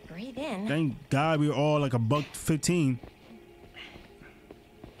 Breathe in. Thank God we were all like $1.15.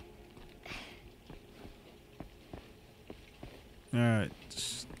 All right.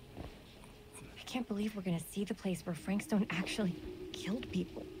 I can't believe we're gonna see the place where Frank Stone actually killed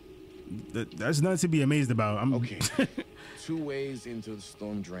people. That's nothing to be amazed about. Okay. 2 ways into the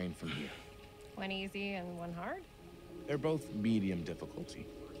storm drain from here. One easy and one hard? They're both medium difficulty.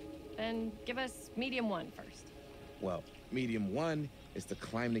 Then give us medium 1 first. Well, medium 1 is to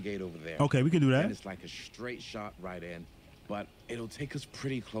climb the gate over there. Okay, we can do that. And it's like a straight shot right in, but it'll take us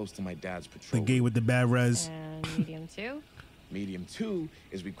pretty close to my dad's patrol. The gate with the bad res. And medium 2? Medium 2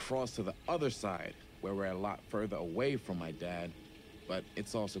 is we cross to the other side, where we're a lot further away from my dad, but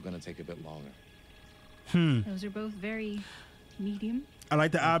it's also going to take a bit longer. Those are both very medium. I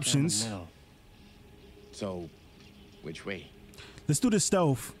like the options. So, which way? Let's do the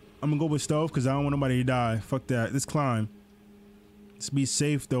stealth. I'm gonna go with stealth because I don't want nobody to die. Fuck that. Let's climb. Let's be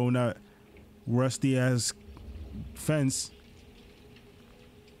safe though, not rusty ass fence.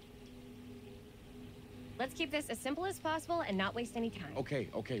 Let's keep this as simple as possible and not waste any time. Okay.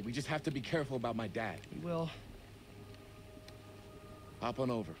 We just have to be careful about my dad. We will. Hop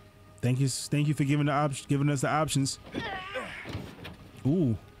on over. Thank you for giving us the options.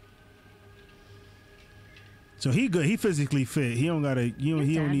 Ooh. So he good. He physically fit. He don't gotta. He don't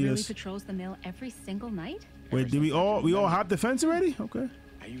need really us. patrols the mill every single night. Wait, did we all hop the fence already? Okay.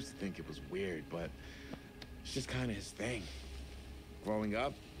 I used to think it was weird, but it's just kind of his thing. Growing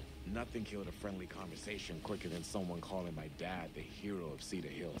up, nothing killed a friendly conversation quicker than someone calling my dad the hero of Cedar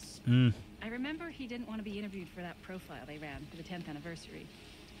Hills. I remember he didn't want to be interviewed for that profile they ran for the 10th anniversary.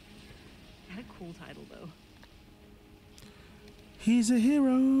 Had a cool title though. He's a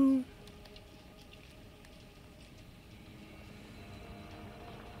hero.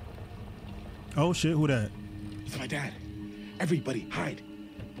 Oh shit, who that? It's my dad. Everybody, hide.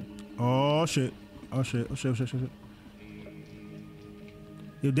 Oh shit. Oh shit.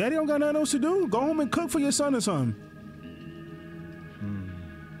 Your daddy don't got nothing else to do? Go home and cook for your son or something.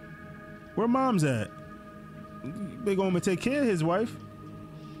 Where mom's at? They go home and take care of his wife.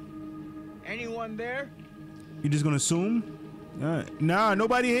 Anyone there? You just gonna assume? Nah,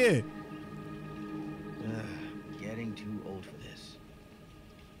 nobody here. Getting too old for this.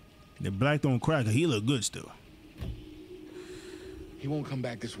 The black don't crack. He look good still. He won't come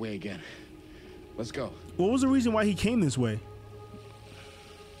back this way again. Let's go. What was the reason why he came this way?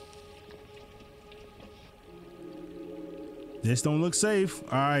 This don't look safe.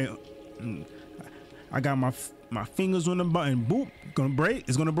 All right. I got my fingers on the button. Boop. Gonna break.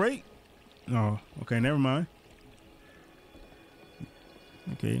 It's gonna break. Oh, okay. Never mind.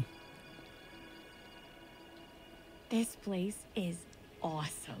 Okay. This place is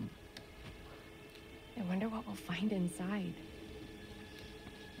awesome. I wonder what we'll find inside.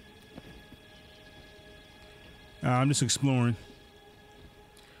 I'm just exploring.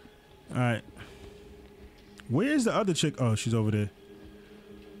 All right. Where's the other chick? Oh, she's over there.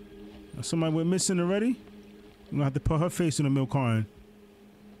 Somebody went missing already? I'm gonna have to put her face in the milk carton.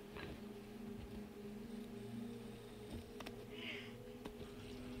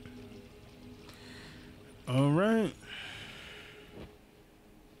 All right.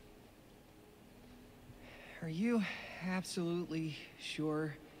 Are you absolutely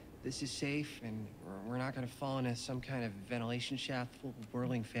sure this is safe and we're not gonna fall into some kind of ventilation shaft full of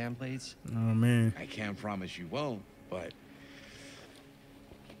whirling fan blades? Oh man. I can't promise you won't, but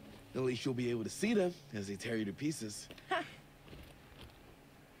at least you'll be able to see them as they tear you to pieces.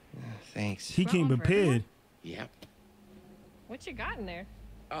 Thanks. He came prepared. Yep. What you got in there?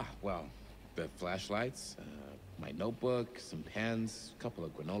 Well, the flashlights, my notebook, some pens, a couple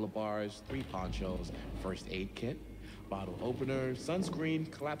of granola bars, 3 ponchos, first aid kit. bottle opener,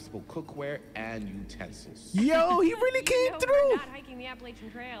 sunscreen, collapsible cookware, and utensils. Yo, he really came We're through. not hiking the Appalachian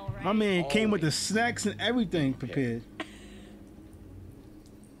Trail, right? My man came with the snacks and everything prepared.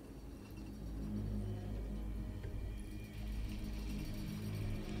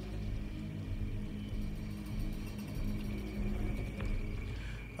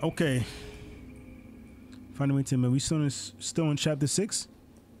 Okay. Find a way to man. We still in chapter 6.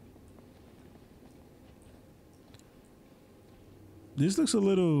 This looks a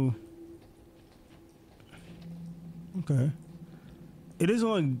little okay. It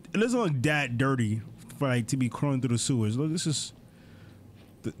doesn't look that dirty for like to be crawling through the sewers. Look, this is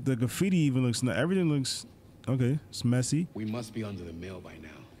the graffiti even looks everything looks okay. It's messy. We must be under the mill by now.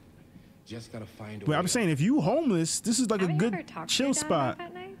 Just gotta find a But way I'm saying if you homeless, this is like a good chill spot.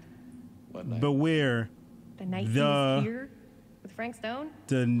 That night? What night? But where The night he was here with Frank Stone?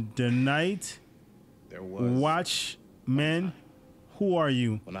 the night There was watchmen. Who are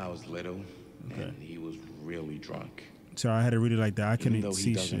you? when I was little, and he was really drunk. Sorry, I had to read it like that. I Even couldn't though see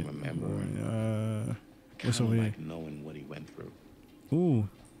he doesn't shit. remember. What's Kinda over here? like knowing what he went through. Ooh,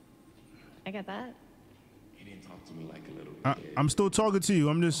 I got that. He didn't talk to me like a little kid. I'm still talking to you.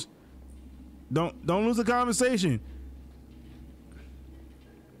 I'm just don't lose the conversation.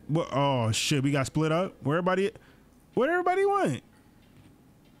 What? Oh shit, we got split up. Where everybody went?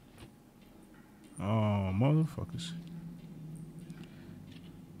 Oh motherfuckers.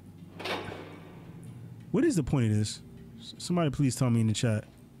 What is the point of this? Somebody please tell me in the chat.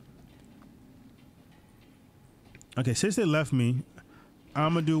 Okay, since they left me,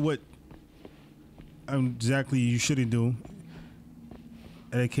 I'm gonna do what exactly you shouldn't do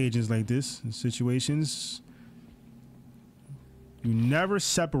at occasions like this, in situations. You never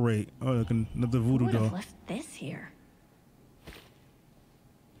separate. Oh, look, another voodoo Who would have doll. left this here?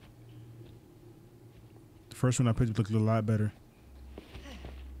 The first one I picked looked a lot better.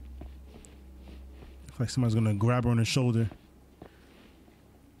 I feel like somebody's gonna grab her on the shoulder.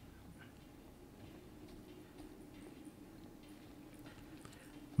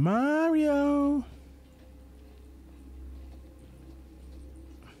 Mario.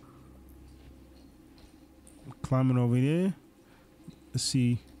 Climbing over there. Let's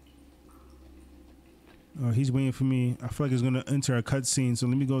see. Oh, he's waiting for me. I feel like it's gonna enter a cutscene, so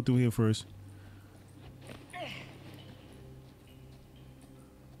let me go through here first.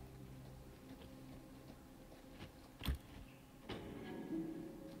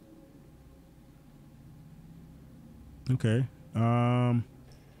 Okay.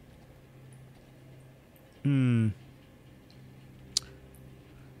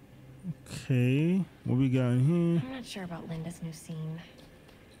 Okay. What we got in here? I'm not sure about Linda's new scene.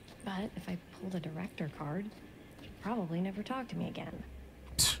 But if I pulled a director card, she'd probably never talk to me again.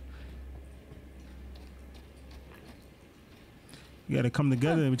 You gotta come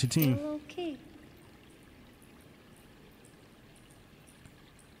together with your team. Okay.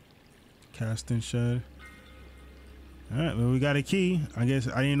 Casting shed. Alright, well we got a key. I guess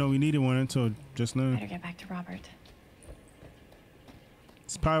I didn't know we needed one until just now. Better get back to Robert.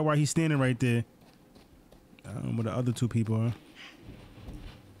 It's probably why he's standing right there. I don't know where the other two people are.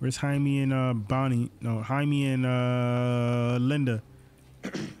 Where's Jaime and Bonnie? No, Jaime and Linda.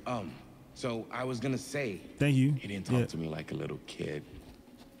 So I was gonna say. Thank you. He didn't talk to me like a little kid.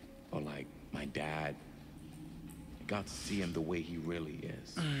 Or like my dad. I got to see him the way he really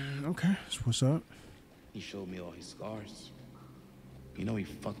is. Okay, so what's up? He showed me all his scars. You know he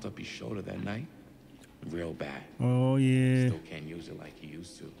fucked up his shoulder that night? Real bad. Oh yeah. Still can't use it like he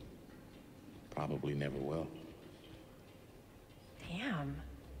used to. Probably never will. Damn.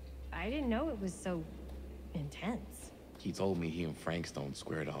 I didn't know it was so intense. He told me he and Frank Stone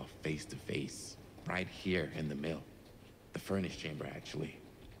squared off face to face. Right here in the mill. The furnace chamber, actually.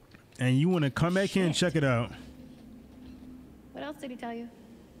 And you want to come back here and check it out? What else did he tell you?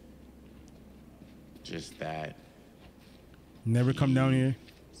 Just that. Never come down here.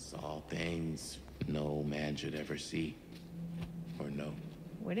 Saw things no man should ever see. Or know.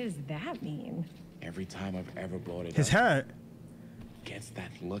 What does that mean? Every time I've ever brought it His up, hat. gets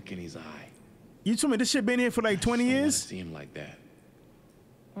that look in his eye. You told me this shit been here for like 20 I years? see him like that.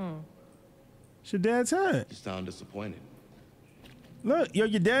 It's your dad's hat. You sound disappointed. Look, yo,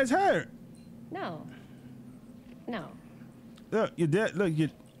 your dad's hat. No. No. Look, your dad. Look, you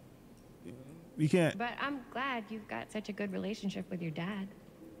can't. But I'm glad you've got such a good relationship with your dad.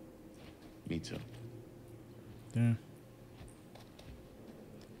 Me too. Damn.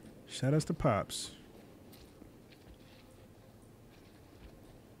 Shout outs to Pops.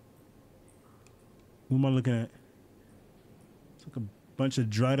 What am I looking at? It's like a bunch of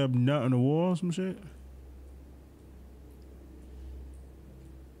dried up nut on the wall or some shit.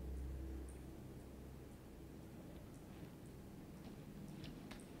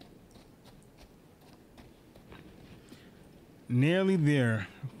 Nearly there.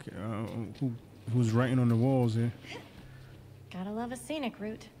 Okay, who's writing on the walls here? Gotta love a scenic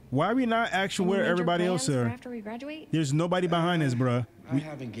route. Why are we not actually where everybody else are? After we graduate? There's nobody behind us, bruh. I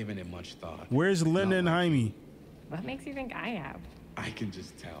haven't given it much thought. Where's Linda and Jaime? What makes you think I have? I can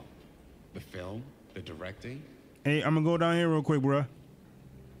just tell. The film, the directing. Hey, I'm gonna go down here real quick, bruh.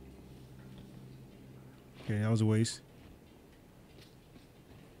 Okay, that was a waste.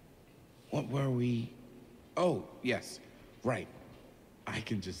 What were we? Oh, yes. Right. I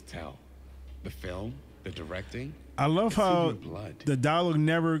can just tell. The film, the directing. I love It's in how your blood. the dialogue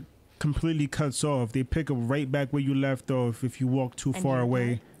never completely cuts off. They pick up right back where you left off if you walk too And far your away,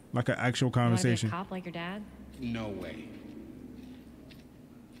 dad? like an actual You wanna be a conversation. cop like your dad? No way.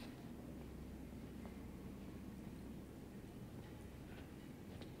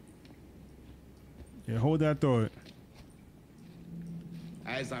 Yeah, hold that thought.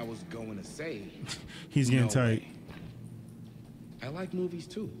 As I was going to say, He's getting no tight. way. I like movies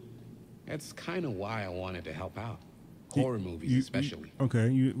too. That's kind of why I wanted to help out. Horror movies, especially. Okay,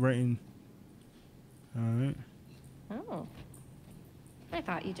 you writing. All right. Oh. I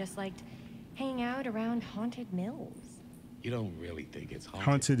thought you just liked hanging out around haunted mills. You don't really think it's haunted.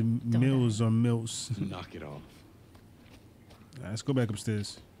 Haunted mills or mills. Knock it off. All right, let's go back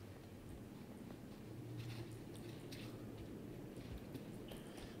upstairs.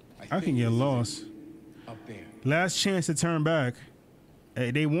 I can get lost. Up there. Last chance to turn back.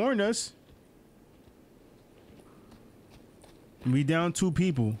 Hey, they warned us. We down 2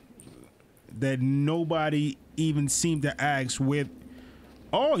 people that nobody even seemed to ask with.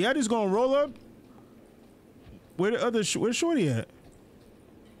 Oh, y'all just gonna roll up? Where the other? Where's Shorty at?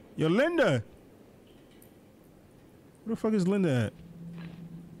 Yo, Linda. Where the fuck is Linda at?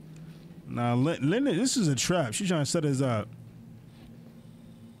 Nah, Linda, this is a trap. She's trying to set us up.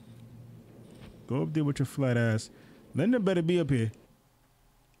 Go up there with your flat ass. Linda better be up here.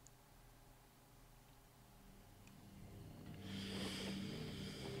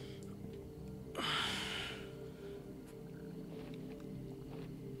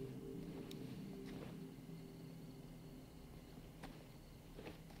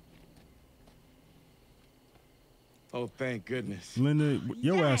 Oh, thank goodness. Linda,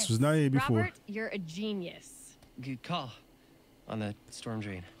 your ass was not here before. Robert, you're a genius. Good call on the storm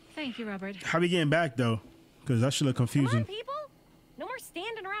drain. Thank you, Robert. How we getting back though? Because that should look Come confusing. on, people. No more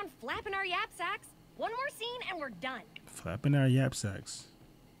standing around flapping our yap sacks. One more scene and we're done. Flapping our yap sacks.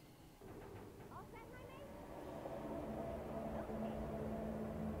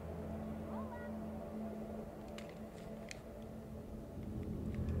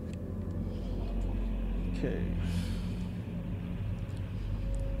 Okay.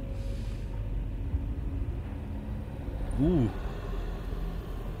 Ooh.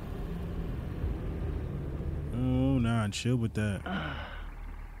 Oh, nah, chill with that.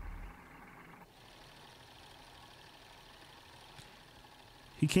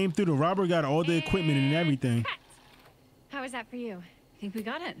 He came through. The robber got all the equipment and everything. How is that for you? Think we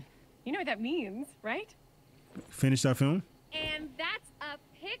got it. You know what that means, right? Finish that film. And that's a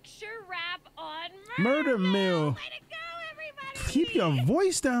picture wrap on Murder Mill. Way to go, everybody! Keep your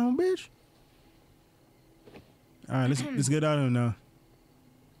voice down, bitch. All right, let's get out of here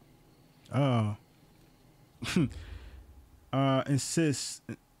now. Insist.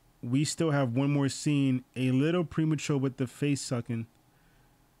 We still have one more scene. A little premature with the face sucking.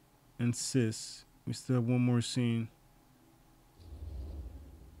 Insist. We still have one more scene.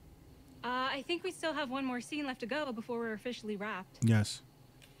 I think we still have one more scene left to go before we're officially wrapped. Yes.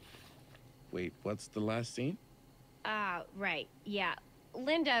 Wait, what's the last scene? Right. Yeah.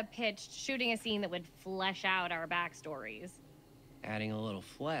 Linda pitched shooting a scene that would flesh out our backstories. Adding a little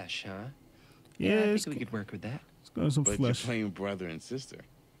flesh, huh? Yeah, I it's think we could work with that. Let's go with some But flesh. you're playing brother and sister.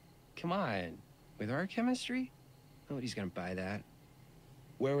 Come on. With our chemistry? Nobody's gonna buy that.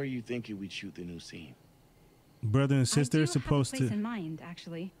 Where were you thinking we'd shoot the new scene? Brother and sister I are do supposed have a place to. in mind,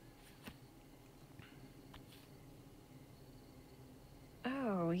 actually.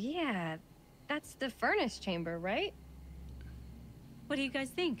 Oh, yeah. That's the furnace chamber, right? What do you guys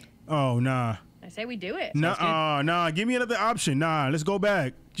think? Oh, nah. I say we do it. Nah. Give me another option. Nah, let's go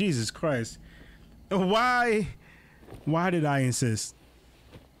back. Jesus Christ. Why did I insist?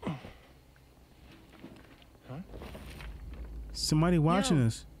 Huh? Somebody watching Yo.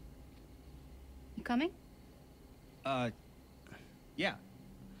 us. You coming? Yeah.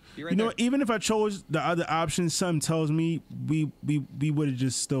 Be right You know there. what? Even if I chose the other option, something tells me we would have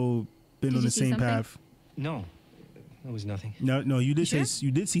just still been Did on you the see same something? path. No. That was nothing. No, you did You say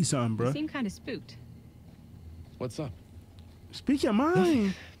you did see something, You bro. seem kind of spooked. What's up? Speak your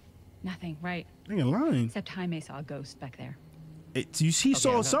mind. Nothing, right? I ain't lying. Except Jaime saw a ghost back there. You see, saw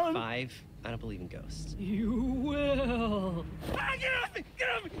I'm not something. 5. I don't believe in ghosts. You will. Ah, get off me! Get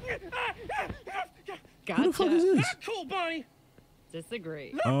off me! Gotcha. Who the fuck is this? Not cool, Bonnie.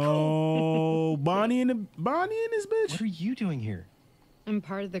 Disagree. Oh, Bonnie and this bitch. What are you doing here? I'm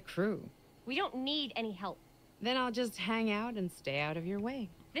part of the crew. We don't need any help. Then I'll just hang out and stay out of your way.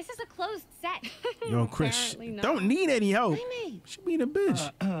 This is a closed set. Yo, Chris, Apparently not. don't need any help. Amy. She being a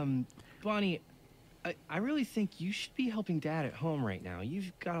bitch. Bonnie, I really think you should be helping Dad at home right now.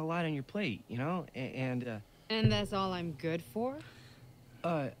 You've got a lot on your plate, you know? And that's all I'm good for?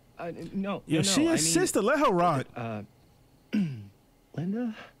 no. Yo, no, she I a mean, sister. Let her rock.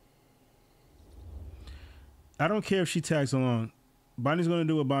 Linda? I don't care if she tags along. Bonnie's gonna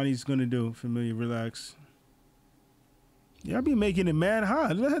do what Bonnie's gonna do. Familiar, relax. Yeah, I be making it mad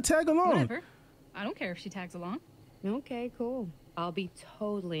hot. Let her tag along. Whatever. I don't care if she tags along. Okay, cool. I'll be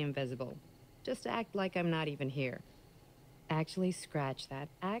totally invisible. Just act like I'm not even here. Actually, scratch that.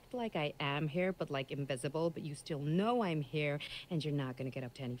 Act like I am here, but like invisible, but you still know I'm here, and you're not gonna get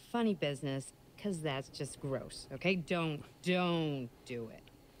up to any funny business, because that's just gross, okay? Don't do it.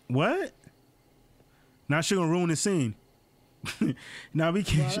 What? Now she gonna ruin the scene. Now we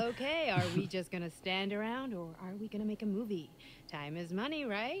can't. Well, okay, are we just gonna stand around, or are we gonna make a movie? Time is money,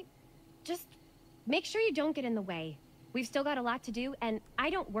 right? Just make sure you don't get in the way. We've still got a lot to do, and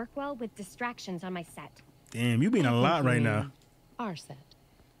I don't work well with distractions on my set. Damn, you being a lot right now. Our set.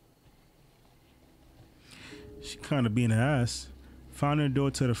 She kind of being an ass. Found her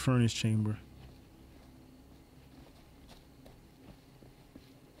door to the furnace chamber.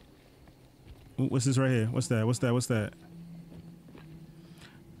 Ooh, what's this right here? What's that? What's that? What's that?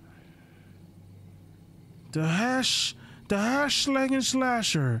 The hash slag and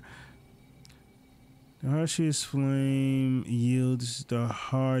slasher. The harshest flame yields the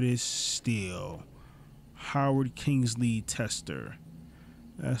hardest steel. Howard Kingsley Tester.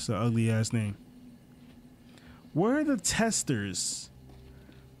 That's an ugly ass name. Where are the testers?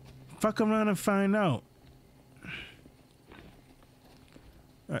 Fuck around and find out.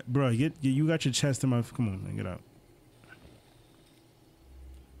 All right, bro, you got your chest in my. Come on, man, get out.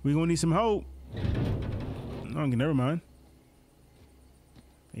 We gonna need some help. No, never mind.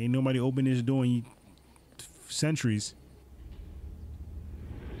 Ain't nobody open this door in centuries.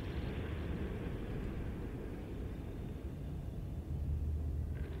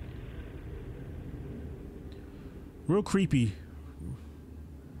 Real creepy.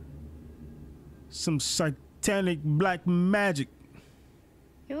 Some satanic black magic.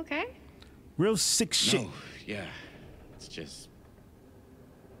 You okay? Real sick shit. No, yeah. It's just...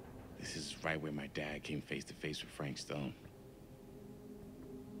 This is right where my dad came face to face with Frank Stone.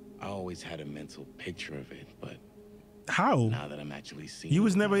 I always had a mental picture of it, but... How? Now that I'm actually seeing You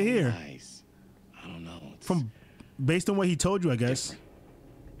was it never with my here. eyes, I don't know. From based on what he told you, I guess.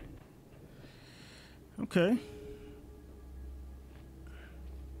 Okay.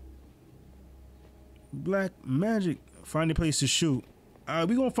 Black magic. Find a place to shoot.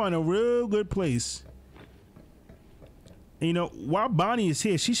 We gonna find a real good place. And, you know, while Bonnie is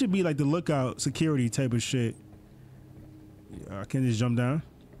here, she should be like the lookout security type of shit. I can't just jump down.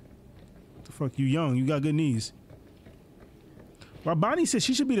 What the fuck? You young. You got good knees. While Bonnie says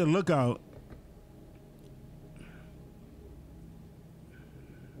she should be the lookout.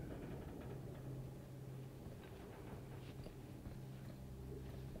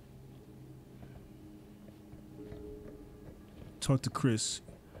 Talk to Chris.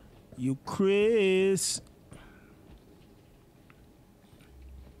 You, Chris.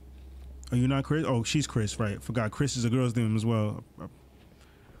 Are you not Chris? Oh, she's Chris, right. Forgot Chris is a girl's name as well.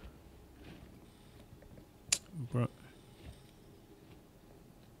 Bro.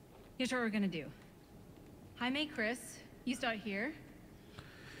 Here's what we're gonna do. Jaime, Chris, you start here.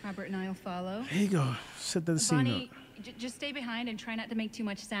 Robert and I will follow. Here you go. Set that scene Bonnie, up. just stay behind and try not to make too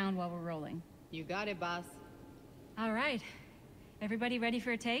much sound while we're rolling. You got it, boss. All right. Everybody ready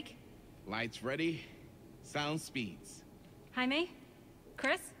for a take? Lights ready, sound speeds. Jaime?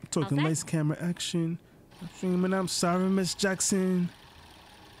 Chris? Talking all set? lights, camera, action. Filming, I'm sorry, Miss Jackson.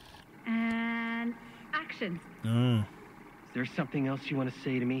 And action. Is there something else you want to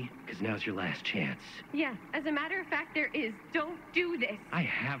say to me? Because now's your last chance. Yeah, as a matter of fact, there is. Don't do this. I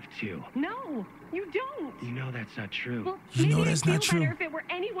have to. No, you don't. You know that's not true. Well, You know maybe that's I'd feel not true. better if it were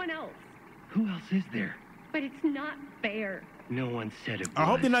anyone else. Who else is there? But it's not fair. No one said it was. I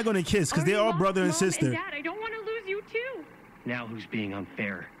hope they're not going to kiss because they're all brother and Mom sister. And Dad, I don't want to lose you too. Now who's being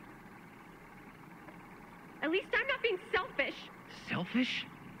unfair? At least I'm not being selfish. Selfish?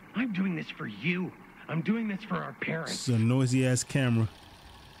 I'm doing this for you. I'm doing this for our parents. It's a noisy ass camera.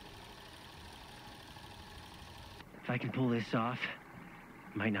 I can pull this off,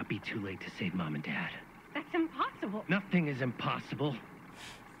 it might not be too late to save Mom and Dad. That's impossible. Nothing is impossible.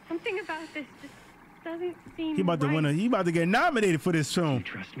 Something about this just doesn't seem He about to win. He about to get nominated for this film. You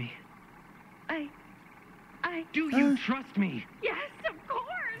trust me? Do you trust me? Yes, of course.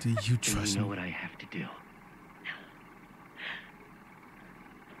 Do you trust me? You know me? what I have to do.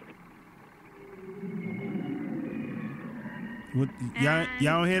 What? Y'all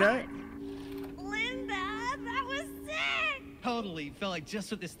don't hear that? Linda, that was sick. Totally. Felt like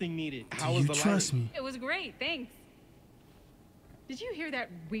just what this thing needed. Do you trust me? It was great, thanks. Did you hear that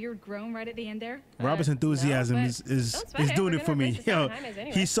weird groan right at the end there? Robert's enthusiasm no, is doing it for me. Yo,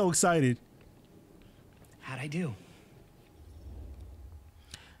 he's so excited. How'd I do?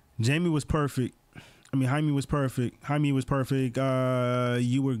 Jamie was perfect. I mean, Jaime was perfect. Jaime was perfect.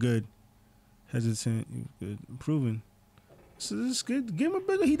 You were good. Hesitant. You were good. Improving. So this is good. Give him a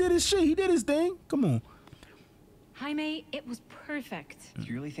bigger. He did his shit. He did his thing. Come on. Jaime, it was perfect.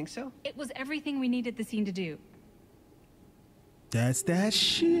 You really think so? It was everything we needed the scene to do. That's that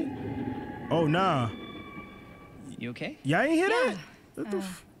shit. Oh, nah. You okay? Y'all ain't hear Yeah. that? What the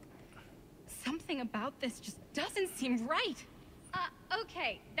Something about this just doesn't seem right.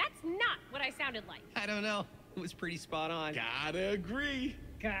 Okay, that's not what I sounded like. I don't know. It was pretty spot on. Gotta agree.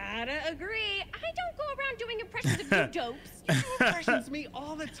 Gotta agree. I don't go around doing impressions of you dopes. You do impressions of me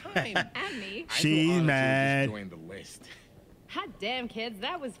all the time. And me. She's mad. Join the list. Hot damn, kids,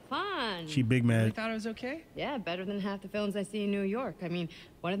 that was fun. She big I mad. thought it was okay. Yeah, better than half the films I see in New York. I mean,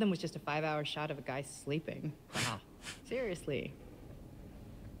 one of them was just a 5-hour shot of a guy sleeping. Wow. Seriously.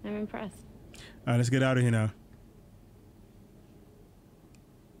 I'm impressed. All right, let's get out of here now.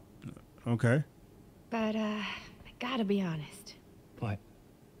 Okay. But, I gotta be honest. What?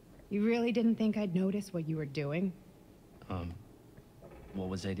 You really didn't think I'd notice what you were doing? What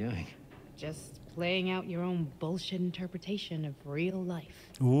was I doing? Just playing out your own bullshit interpretation of real life.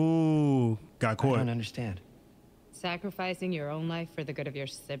 Ooh, got I caught. don't understand. Sacrificing your own life for the good of your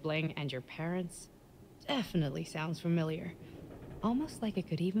sibling and your parents definitely sounds familiar. Almost like it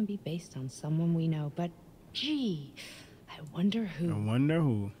could even be based on someone we know, but gee, I wonder who. I wonder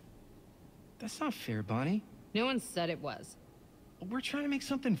who. That's not fair, Bonnie. No one said it was. We're trying to make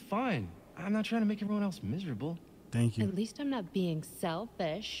something fun. I'm not trying to make everyone else miserable. Thank you. At least I'm not being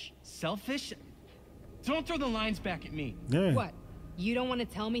selfish. Selfish? Don't throw the lines back at me. Yeah. What? You don't want to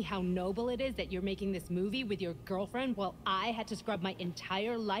tell me how noble it is that you're making this movie with your girlfriend while I had to scrub my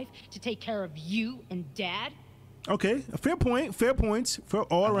entire life to take care of you and Dad? Okay, a fair point. Fair points. For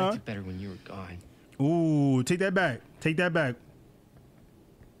all I liked around. it better when you were gone. Ooh, take that back. Take that back.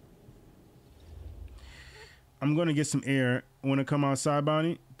 I'm gonna get some air. Want to come outside,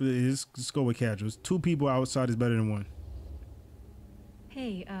 Bonnie? But let's go with casuals. 2 people outside is better than 1.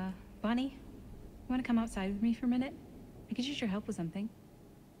 Hey, Bonnie, you want to come outside with me for a minute? I could use your help with something.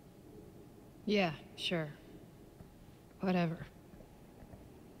 Yeah, sure. Whatever.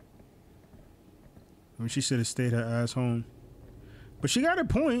 I mean, she should have stayed her ass home. But she got a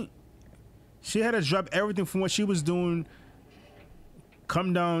point. She had to drop everything from what she was doing,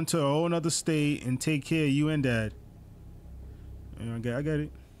 come down to a whole nother state and take care of you and Dad. Yeah, I get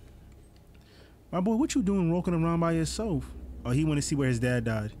it. My boy, what you doing walking around by yourself? Oh, he want to see where his dad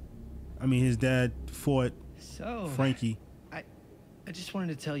died. I mean, his dad fought Frankie. I just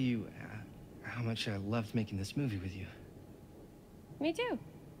wanted to tell you how much I loved making this movie with you. Me too.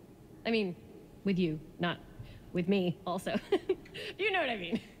 I mean, with you, not with me also. You know what I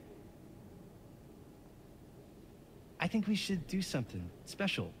mean. I think we should do something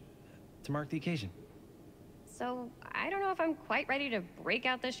special to mark the occasion. So, I don't know if I'm quite ready to break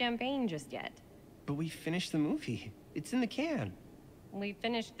out the champagne just yet. But we finished the movie. It's in the can. We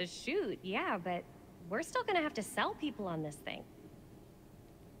finished the shoot, yeah, but we're still gonna have to sell people on this thing.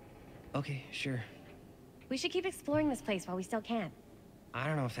 Okay, sure. We should keep exploring this place while we still can. I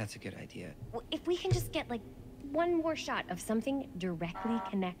don't know if that's a good idea. If we can just get, like, one more shot of something directly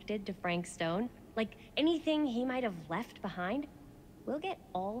connected to Frank Stone, like anything he might have left behind, we'll get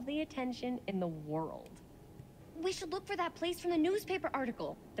all the attention in the world. We should look for that place from the newspaper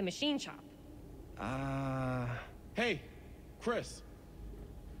article, the machine shop. Hey, Chris.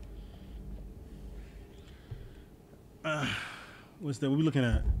 What's that? What we looking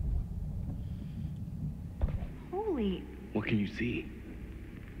at? Holy, What can you see?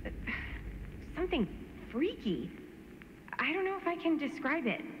 something freaky. I don't know if I can describe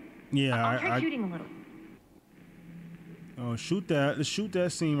it. Yeah, I'll try shooting a little. Oh, shoot that. Let's shoot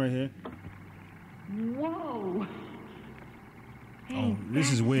that scene right here. Whoa. Oh,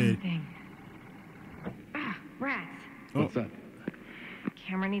 this is weird. Ah, rats. What's up?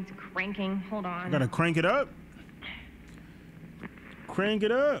 Camera needs cranking. Hold on. I gotta crank it up. Crank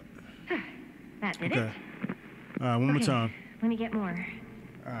it up. That did Okay. it. All right, one more time. Let me get more.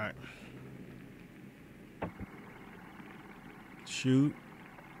 All right. Shoot.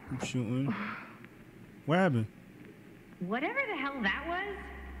 I'm shooting. What happened? Whatever the hell that was,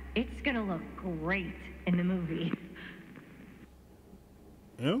 it's gonna look great in the movie.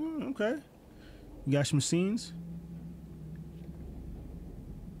 Yeah, okay. You got some scenes?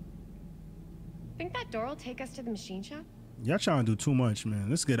 Think that door will take us to the machine shop? Y'all trying to do too much, man.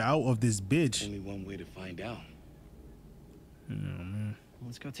 Let's get out of this bitch. Only one way to find out. Yeah, man.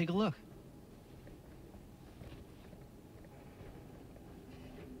 Let's go take a look.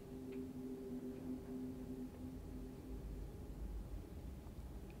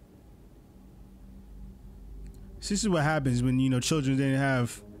 This is what happens when, you know, children didn't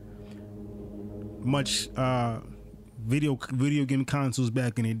have much video game consoles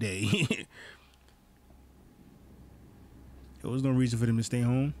back in the day. There was no reason for them to stay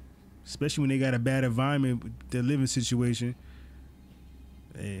home, especially when they got a bad environment with their living situation.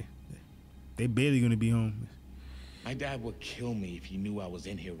 They barely gonna be home. My dad would kill me if he knew I was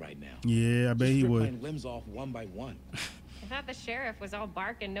in here right now. Yeah, I bet he Strip would. my limbs off one by one. I thought the sheriff was all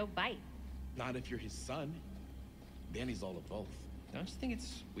bark and no bite. Not if you're his son. Then he's all of both. Don't you think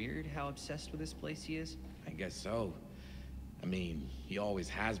it's weird how obsessed with this place he is? I guess so. I mean, he always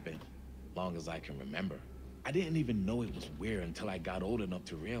has been, long as I can remember. I didn't even know it was weird until I got old enough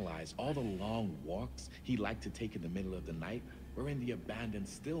to realize all the long walks he liked to take in the middle of the night were in the abandoned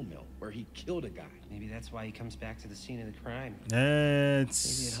steel mill where he killed a guy. Maybe that's why he comes back to the scene of the crime. Maybe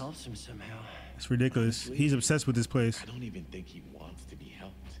That's it helps him somehow. it's ridiculous. Honestly, He's obsessed with this place. I don't even think he wants to be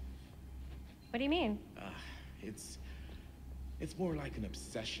helped. What do you mean? It's more like an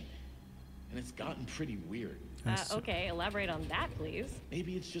obsession. And it's gotten pretty weird. Okay, elaborate on that, please.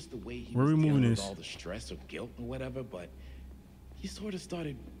 Maybe it's just the way he Where was we moving dealing with this? all the stress or guilt or whatever, but he sort of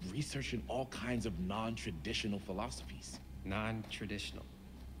started researching all kinds of non-traditional philosophies. Non-traditional.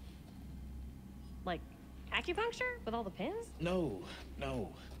 Like acupuncture with all the pins? No.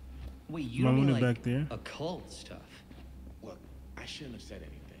 Wait, you don't mean Mona like back there. occult stuff? Look, I shouldn't have said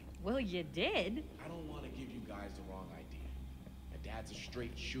anything. Well, you did. I don't want to give you guys the wrong idea. My dad's a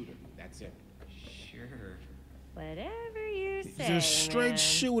straight shooter. That's it. Sure. Whatever you say. He's a straight man.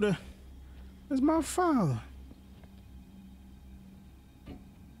 shooter. That's my father.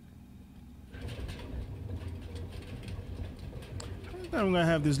 I'm gonna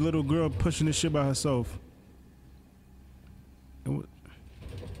have this little girl pushing this shit by herself.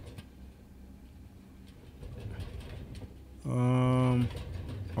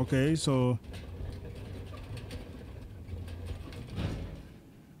 Okay, so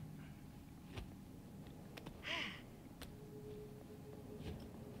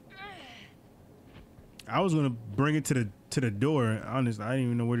I was gonna bring it to the door. Honestly, I didn't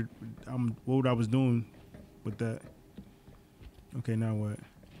even know what I was doing with that. Okay, now what?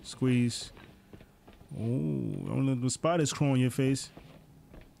 Squeeze. Oh, don't let the spiders crawl on your face.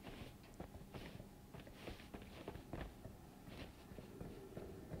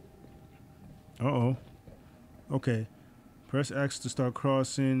 Uh-oh. Okay. Press X to start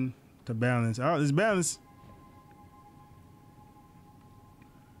crossing to balance. Oh, there's balance.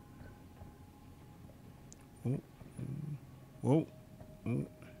 Whoa.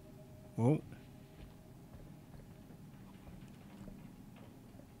 Whoa.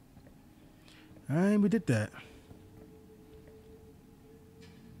 I ain't we did that.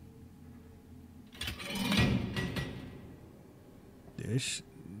 This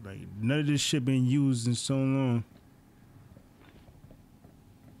like none of this shit been used in so long.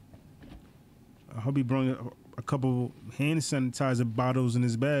 I hope he brought a couple hand sanitizer bottles in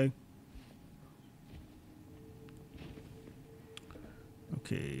his bag.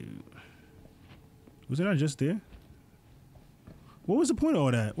 Okay. Was it not just there? What was the point of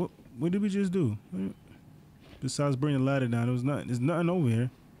all that? What did we just do? Besides bringing the ladder down, there's nothing over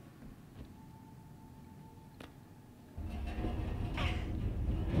here.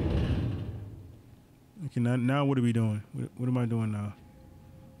 Okay, now what are we doing? What am I doing now?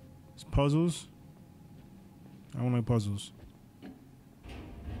 It's puzzles? I don't like puzzles.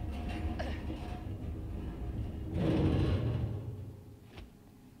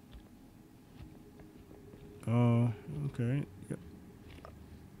 Oh, okay. Yep.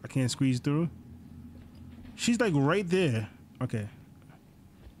 I can't squeeze through. She's like right there. Okay.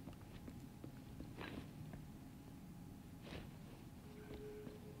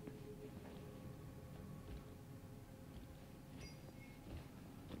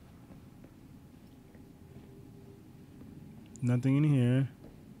 Nothing in here.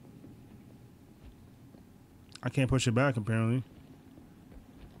 I can't push it back apparently.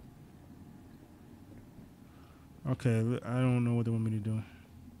 Okay, I don't know what they want me to do.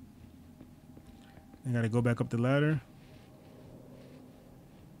 I gotta go back up the ladder.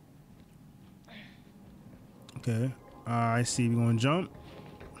 Okay. I see. We're gonna jump.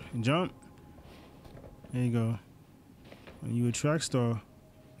 Jump. There you go. Are you a track star?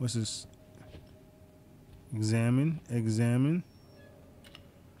 What's this? Examine. Examine.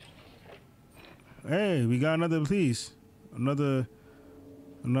 Hey, we got another piece. Another,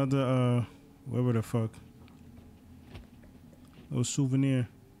 whatever the fuck. Little souvenir.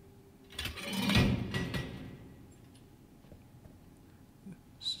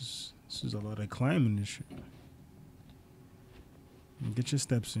 This is a lot of climbing this shit. Get your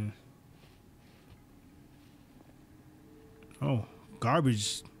steps in. Oh,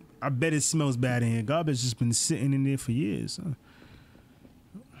 garbage. I bet it smells bad in here. Garbage has been sitting in there for years. Huh?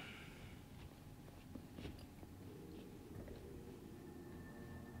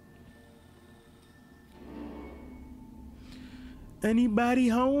 Anybody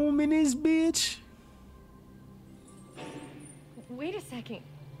home in this bitch? Wait a second.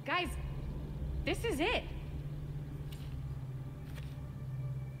 Guys, this is it.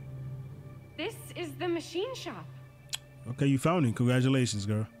 This is the machine shop. Okay, you found it. Congratulations,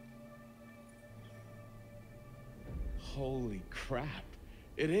 girl. Holy crap.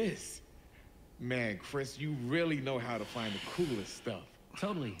 It is. Man, Chris, you really know how to find the coolest stuff.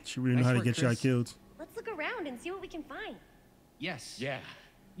 Totally. She really know how to get y'all killed. Let's look around and see what we can find. Yes. Yeah.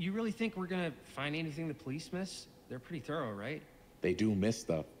 You really think we're gonna find anything the police miss? They're pretty thorough, right? They do miss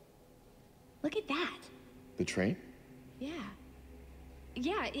stuff. Look at that. The train? Yeah.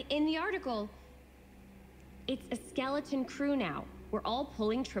 Yeah, in the article, it's a skeleton crew now. We're all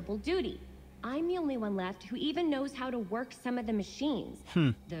pulling triple duty. I'm the only one left who even knows how to work some of the machines.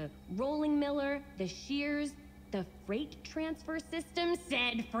 The rolling miller, the shears, the freight transfer system,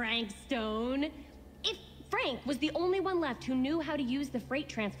 said Frank Stone. If Frank was the only one left who knew how to use the freight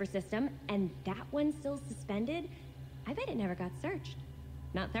transfer system, and that one's still suspended, I bet it never got searched.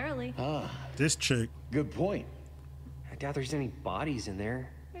 Not thoroughly. This chick. Good point. I doubt there's any bodies in there.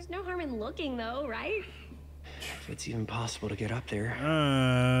 There's no harm in looking, though, right? If it's even possible to get up there.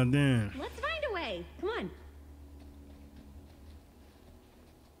 Damn. Let's find a way. Come on.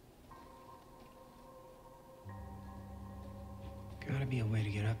 Gotta be a way to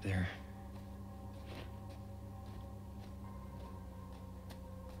get up there.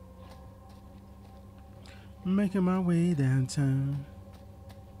 Making my way downtown.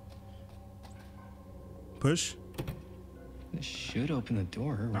 Push. This should open the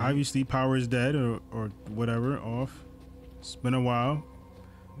door, right? Obviously, power is dead or whatever, off. It's been a while.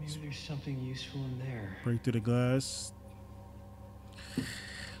 Maybe there's something useful in there. Break through the glass.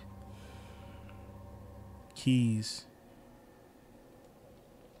 Keys.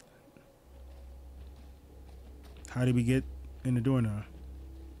 How did we get in the door now?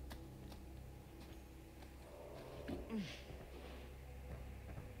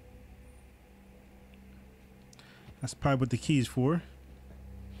 That's probably what the key is for.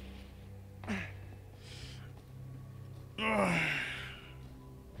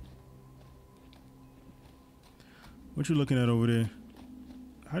 What you looking at over there?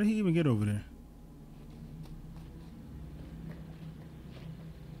 How did he even get over there?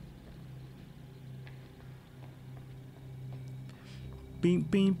 Bing,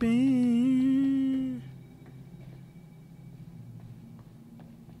 bing, bing.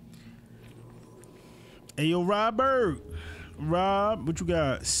 Hey, yo, Robert. Rob, what you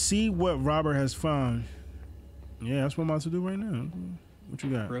got? See what Robert has found. Yeah, that's what I'm about to do right now. What you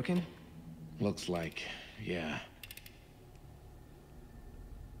got? Broken? Looks like, yeah.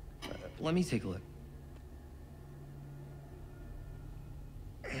 Let me take a look.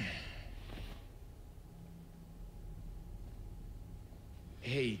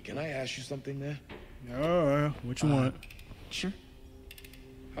 Hey, can I ask you something there? What you want? Sure.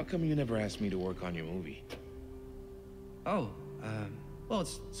 How come you never asked me to work on your movie? Oh, well,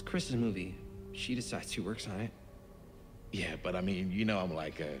 it's Chris's movie. She decides who works on it. Yeah, but I mean, you know I'm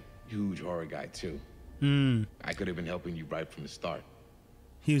like a huge horror guy too. I could have been helping you right from the start.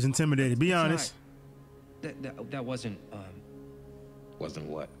 He was intimidated. Be honest. That wasn't, Wasn't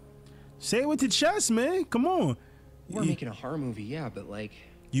what? Say it with your chest, man. Come on. We're making a horror movie, yeah, but like...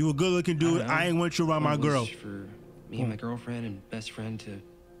 You a good-looking dude. I ain't want you around my girl. For me and my girlfriend and best friend to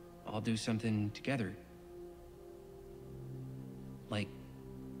all do something together. Like,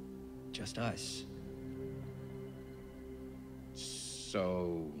 just us.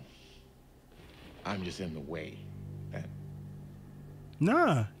 So... I'm just in the way, then.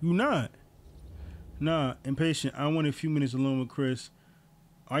 Nah, you not. Nah, impatient. I want a few minutes alone with Chris.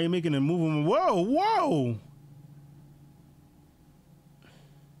 Are you making a move? Whoa, whoa!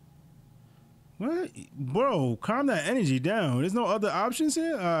 What? Bro, calm that energy down. There's no other options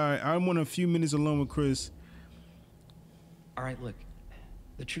here? All right, I want a few minutes alone with Chris. All right, look.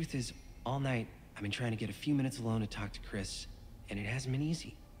 The truth is, all night, I've been trying to get a few minutes alone to talk to Chris, and it hasn't been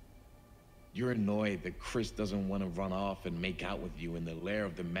easy. You're annoyed that Chris doesn't want to run off and make out with you in the lair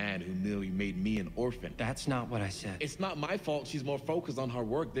of the man who nearly made me an orphan. That's not what I said. It's not my fault she's more focused on her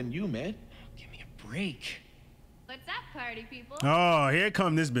work than you, man. Give me a break. What's up, party people? Oh, here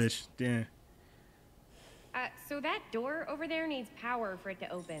come this bitch. Damn. So that door over there needs power for it to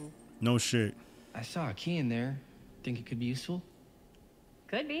open. No shit. I saw a key in there. Think it could be useful?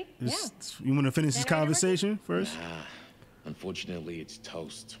 Could be, You want to finish this conversation first? Nah, unfortunately, it's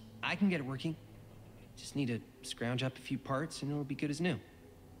toast. I can get it working. Just need to scrounge up a few parts and it'll be good as new.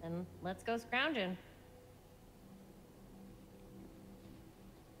 Then let's go scrounging.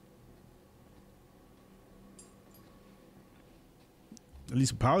 At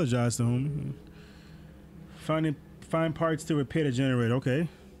least apologize to him. Find parts to repair the generator. Okay.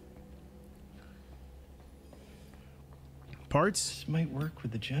 Parts? This might work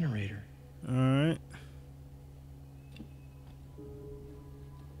with the generator. All right.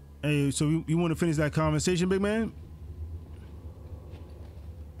 Hey, so you want to finish that conversation, big man?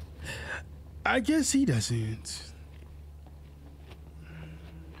 I guess he doesn't.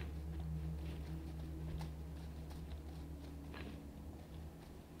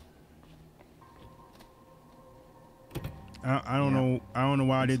 I don't know. I don't know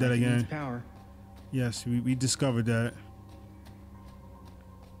why I did that again. Power. Yes, we discovered that.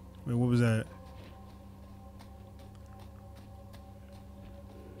 Wait, what was that?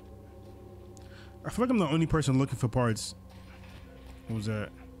 I feel like I'm the only person looking for parts. What was that?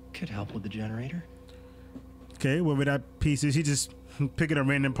 Could help with the generator. Okay, whatever that piece is, he just picking up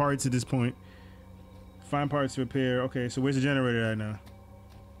random parts at this point. Find parts to repair. Okay, so where's the generator at now?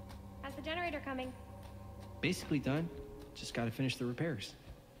 How's the generator coming? Basically done. Just gotta finish the repairs.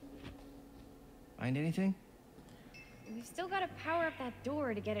 Find anything? We've still got to power up that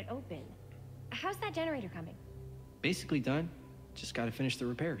door to get it open. How's that generator coming? Basically done. Just gotta finish the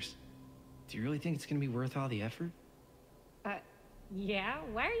repairs. Do you really think it's gonna be worth all the effort? Yeah?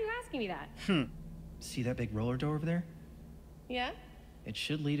 Why are you asking me that? See that big roller door over there? Yeah? It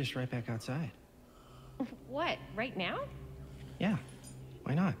should lead us right back outside. What, right now? Yeah,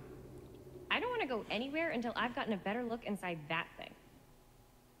 why not? I don't want to go anywhere until I've gotten a better look inside that thing.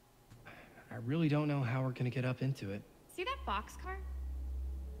 I really don't know how we're gonna get up into it. See that boxcar?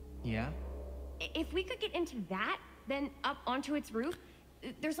 Yeah? If we could get into that, then up onto its roof,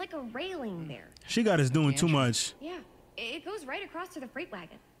 there's like a railing there. She got us doing too much. Yeah, it goes right across to the freight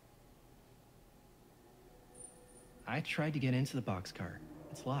wagon. I tried to get into the boxcar.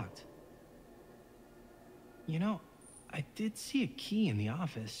 It's locked. You know, I did see a key in the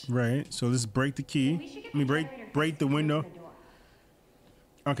office. Right. So let's break the key. I mean, break the window.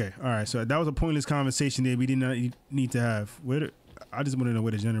 Okay. All right. So that was a pointless conversation that we did not need to have. I just want to know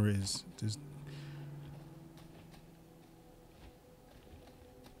where the generator is. Just.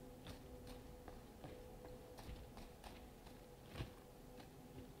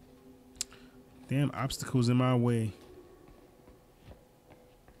 Damn obstacles in my way.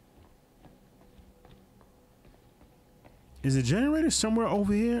 Is the generator somewhere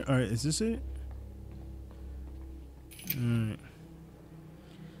over here? All right, is this it? All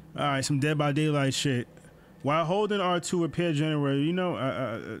right, some Dead by Daylight shit. While holding R2 repair generator, you know,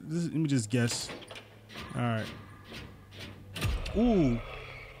 let me just guess. All right. Ooh,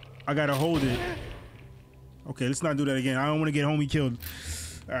 I gotta hold it. Okay, let's not do that again. I don't want to get homie killed.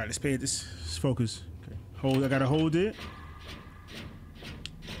 All right, let's pay this. Let's focus. Okay, hold. I gotta hold it.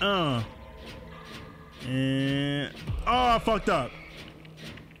 And I fucked up.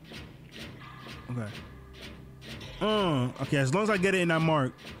 Okay. Okay, as long as I get it in that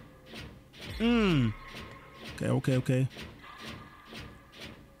mark. Okay.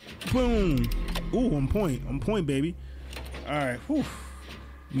 Boom. Ooh, on point. On point, baby. All right. Whew. I'm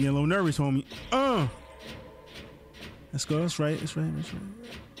getting a little nervous, homie. Let's go. That's right.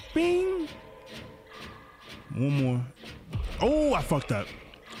 Bing. One more. Oh, I fucked up.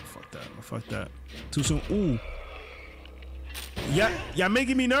 I fucked up. Too soon. Ooh. Y'all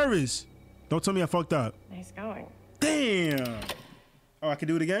making me nervous. Don't tell me I fucked up. Nice going. Damn. Oh, I can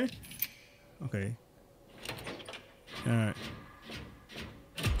do it again? Okay. All right.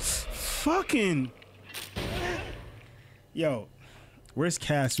 Fucking. Yo, where's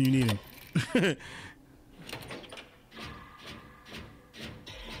Cass when you need him?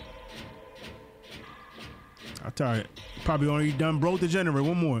 I'll tell you. Probably already done broke the generator.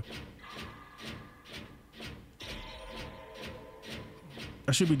 One more.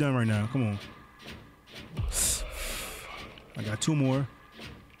 I should be done right now. Come on. I got 2 more.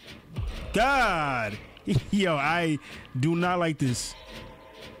 God, yo, I do not like this.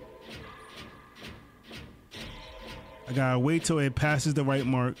 I gotta wait till it passes the right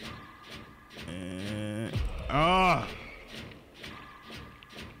mark. And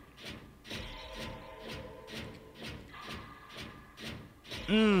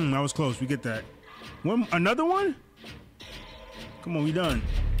that was close. We get that. Another one? Come on, we done.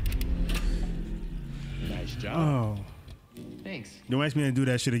 Nice job. Oh. Thanks. Don't ask me to do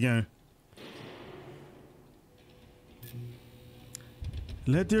that shit again.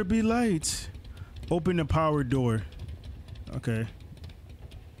 Let there be light. Open the power door. Okay.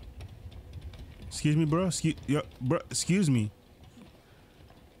 Excuse me, bro. Excuse me.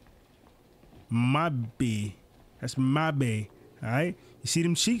 My bae. That's my bae. Alright? You see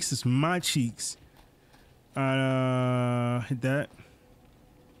them cheeks? That's my cheeks. Hit that.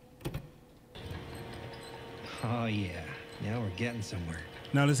 Oh, yeah. Now we're getting somewhere.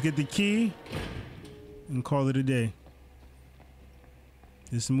 Now let's get the key and call it a day.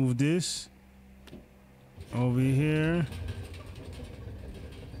 Let's move this over here.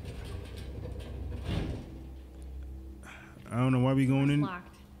 I don't know why we going in. Locked.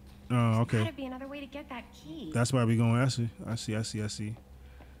 Oh, okay. There's gotta be another way to get that key. That's why we going. I see.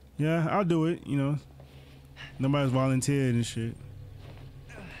 Yeah, I'll do it. You know, nobody's volunteered and shit.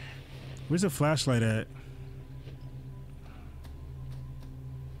 Where's the flashlight at?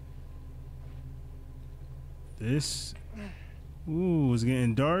 This. Ooh, it's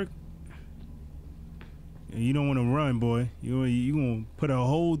getting dark. And you don't want to run, boy. You gonna put a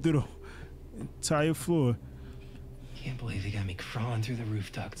hole through the entire floor. Can't believe they got me crawling through the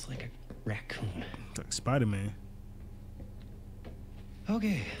roof ducts like a raccoon. It's like Spider-Man.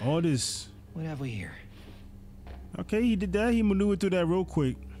 Okay. All this. What have we here? Okay, he did that. He maneuvered through that real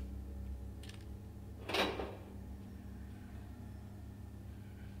quick.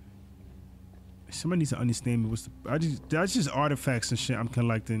 Somebody needs to understand me. That's just artifacts and shit I'm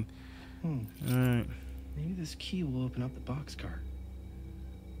collecting. All right. Maybe this key will open up the boxcar.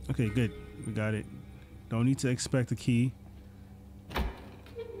 Okay, good. We got it. Don't need to expect a key.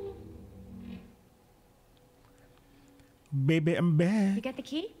 Baby, I'm back. You got the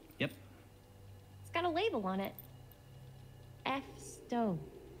key? Yep. It's got a label on it. F. Stone.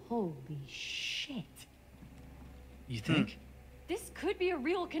 Holy shit. You think? This could be a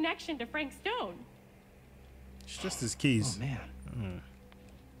real connection to Frank Stone. It's just his keys. Oh, man.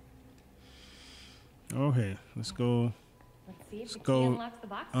 Okay, let's go. Let's see if Let's the key go unlocks the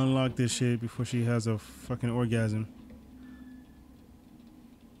box. unlock this shit before she has a fucking orgasm.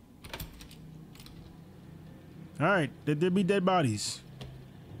 All right, there be dead bodies.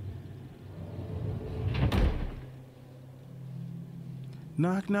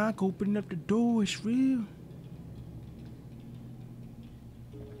 Knock, knock, open up the door, it's real.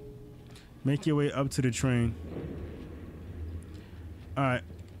 Make your way up to the train. All right.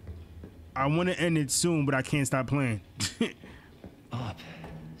 I want to end it soon, but I can't stop playing. Up.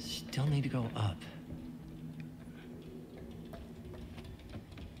 Still need to go up.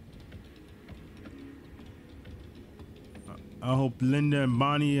 I hope Linda and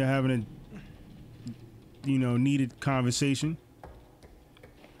Bonnie are having a, needed conversation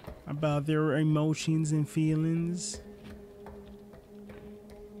about their emotions and feelings.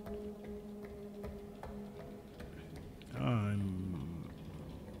 I'm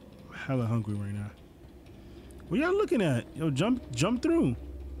hella hungry right now. What y'all looking at? Yo, jump through.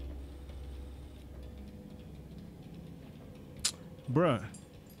 Bruh.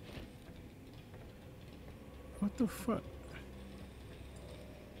 What the fuck?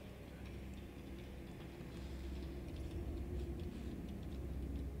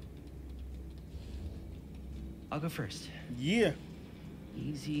 I'll go first. Yeah.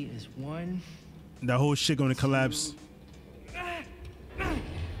 Easy as one. That whole shit gonna collapse.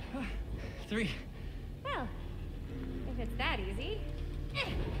 3. Well, if it's that easy.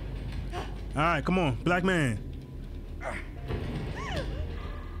 All right, come on, black man.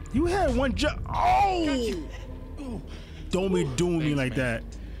 You had one jump. Oh! Don't be doing me like that.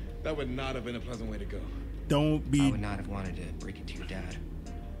 That would not have been a pleasant way to go. Don't be. I would not have wanted to break it to your dad.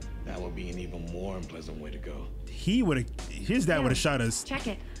 That would be an even more unpleasant way to go. He would have. His dad would have shot us. Check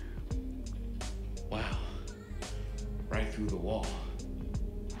it. Wow. Right through the wall.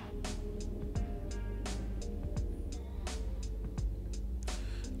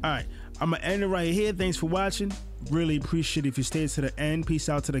 All right, I'm gonna end it right here. Thanks for watching. Really appreciate it if you stay to the end. Peace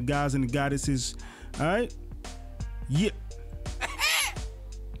out to the guys and the goddesses. All right. Yep.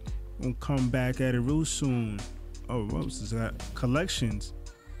 We'll come back at it real soon. Oh, what was this? Collections.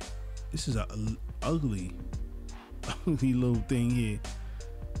 This is ugly. ugly little thing here.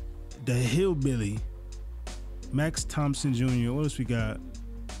 The Hillbilly. Max Thompson Jr. What else we got?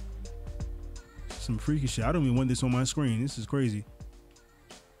 Some freaky shit. I don't even want this on my screen. This is crazy.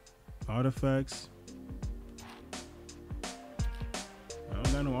 Artifacts. I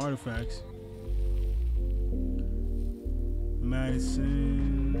don't got no artifacts.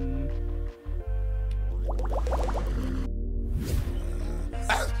 Madison.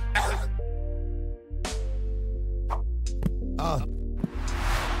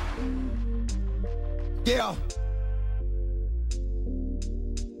 Yeah.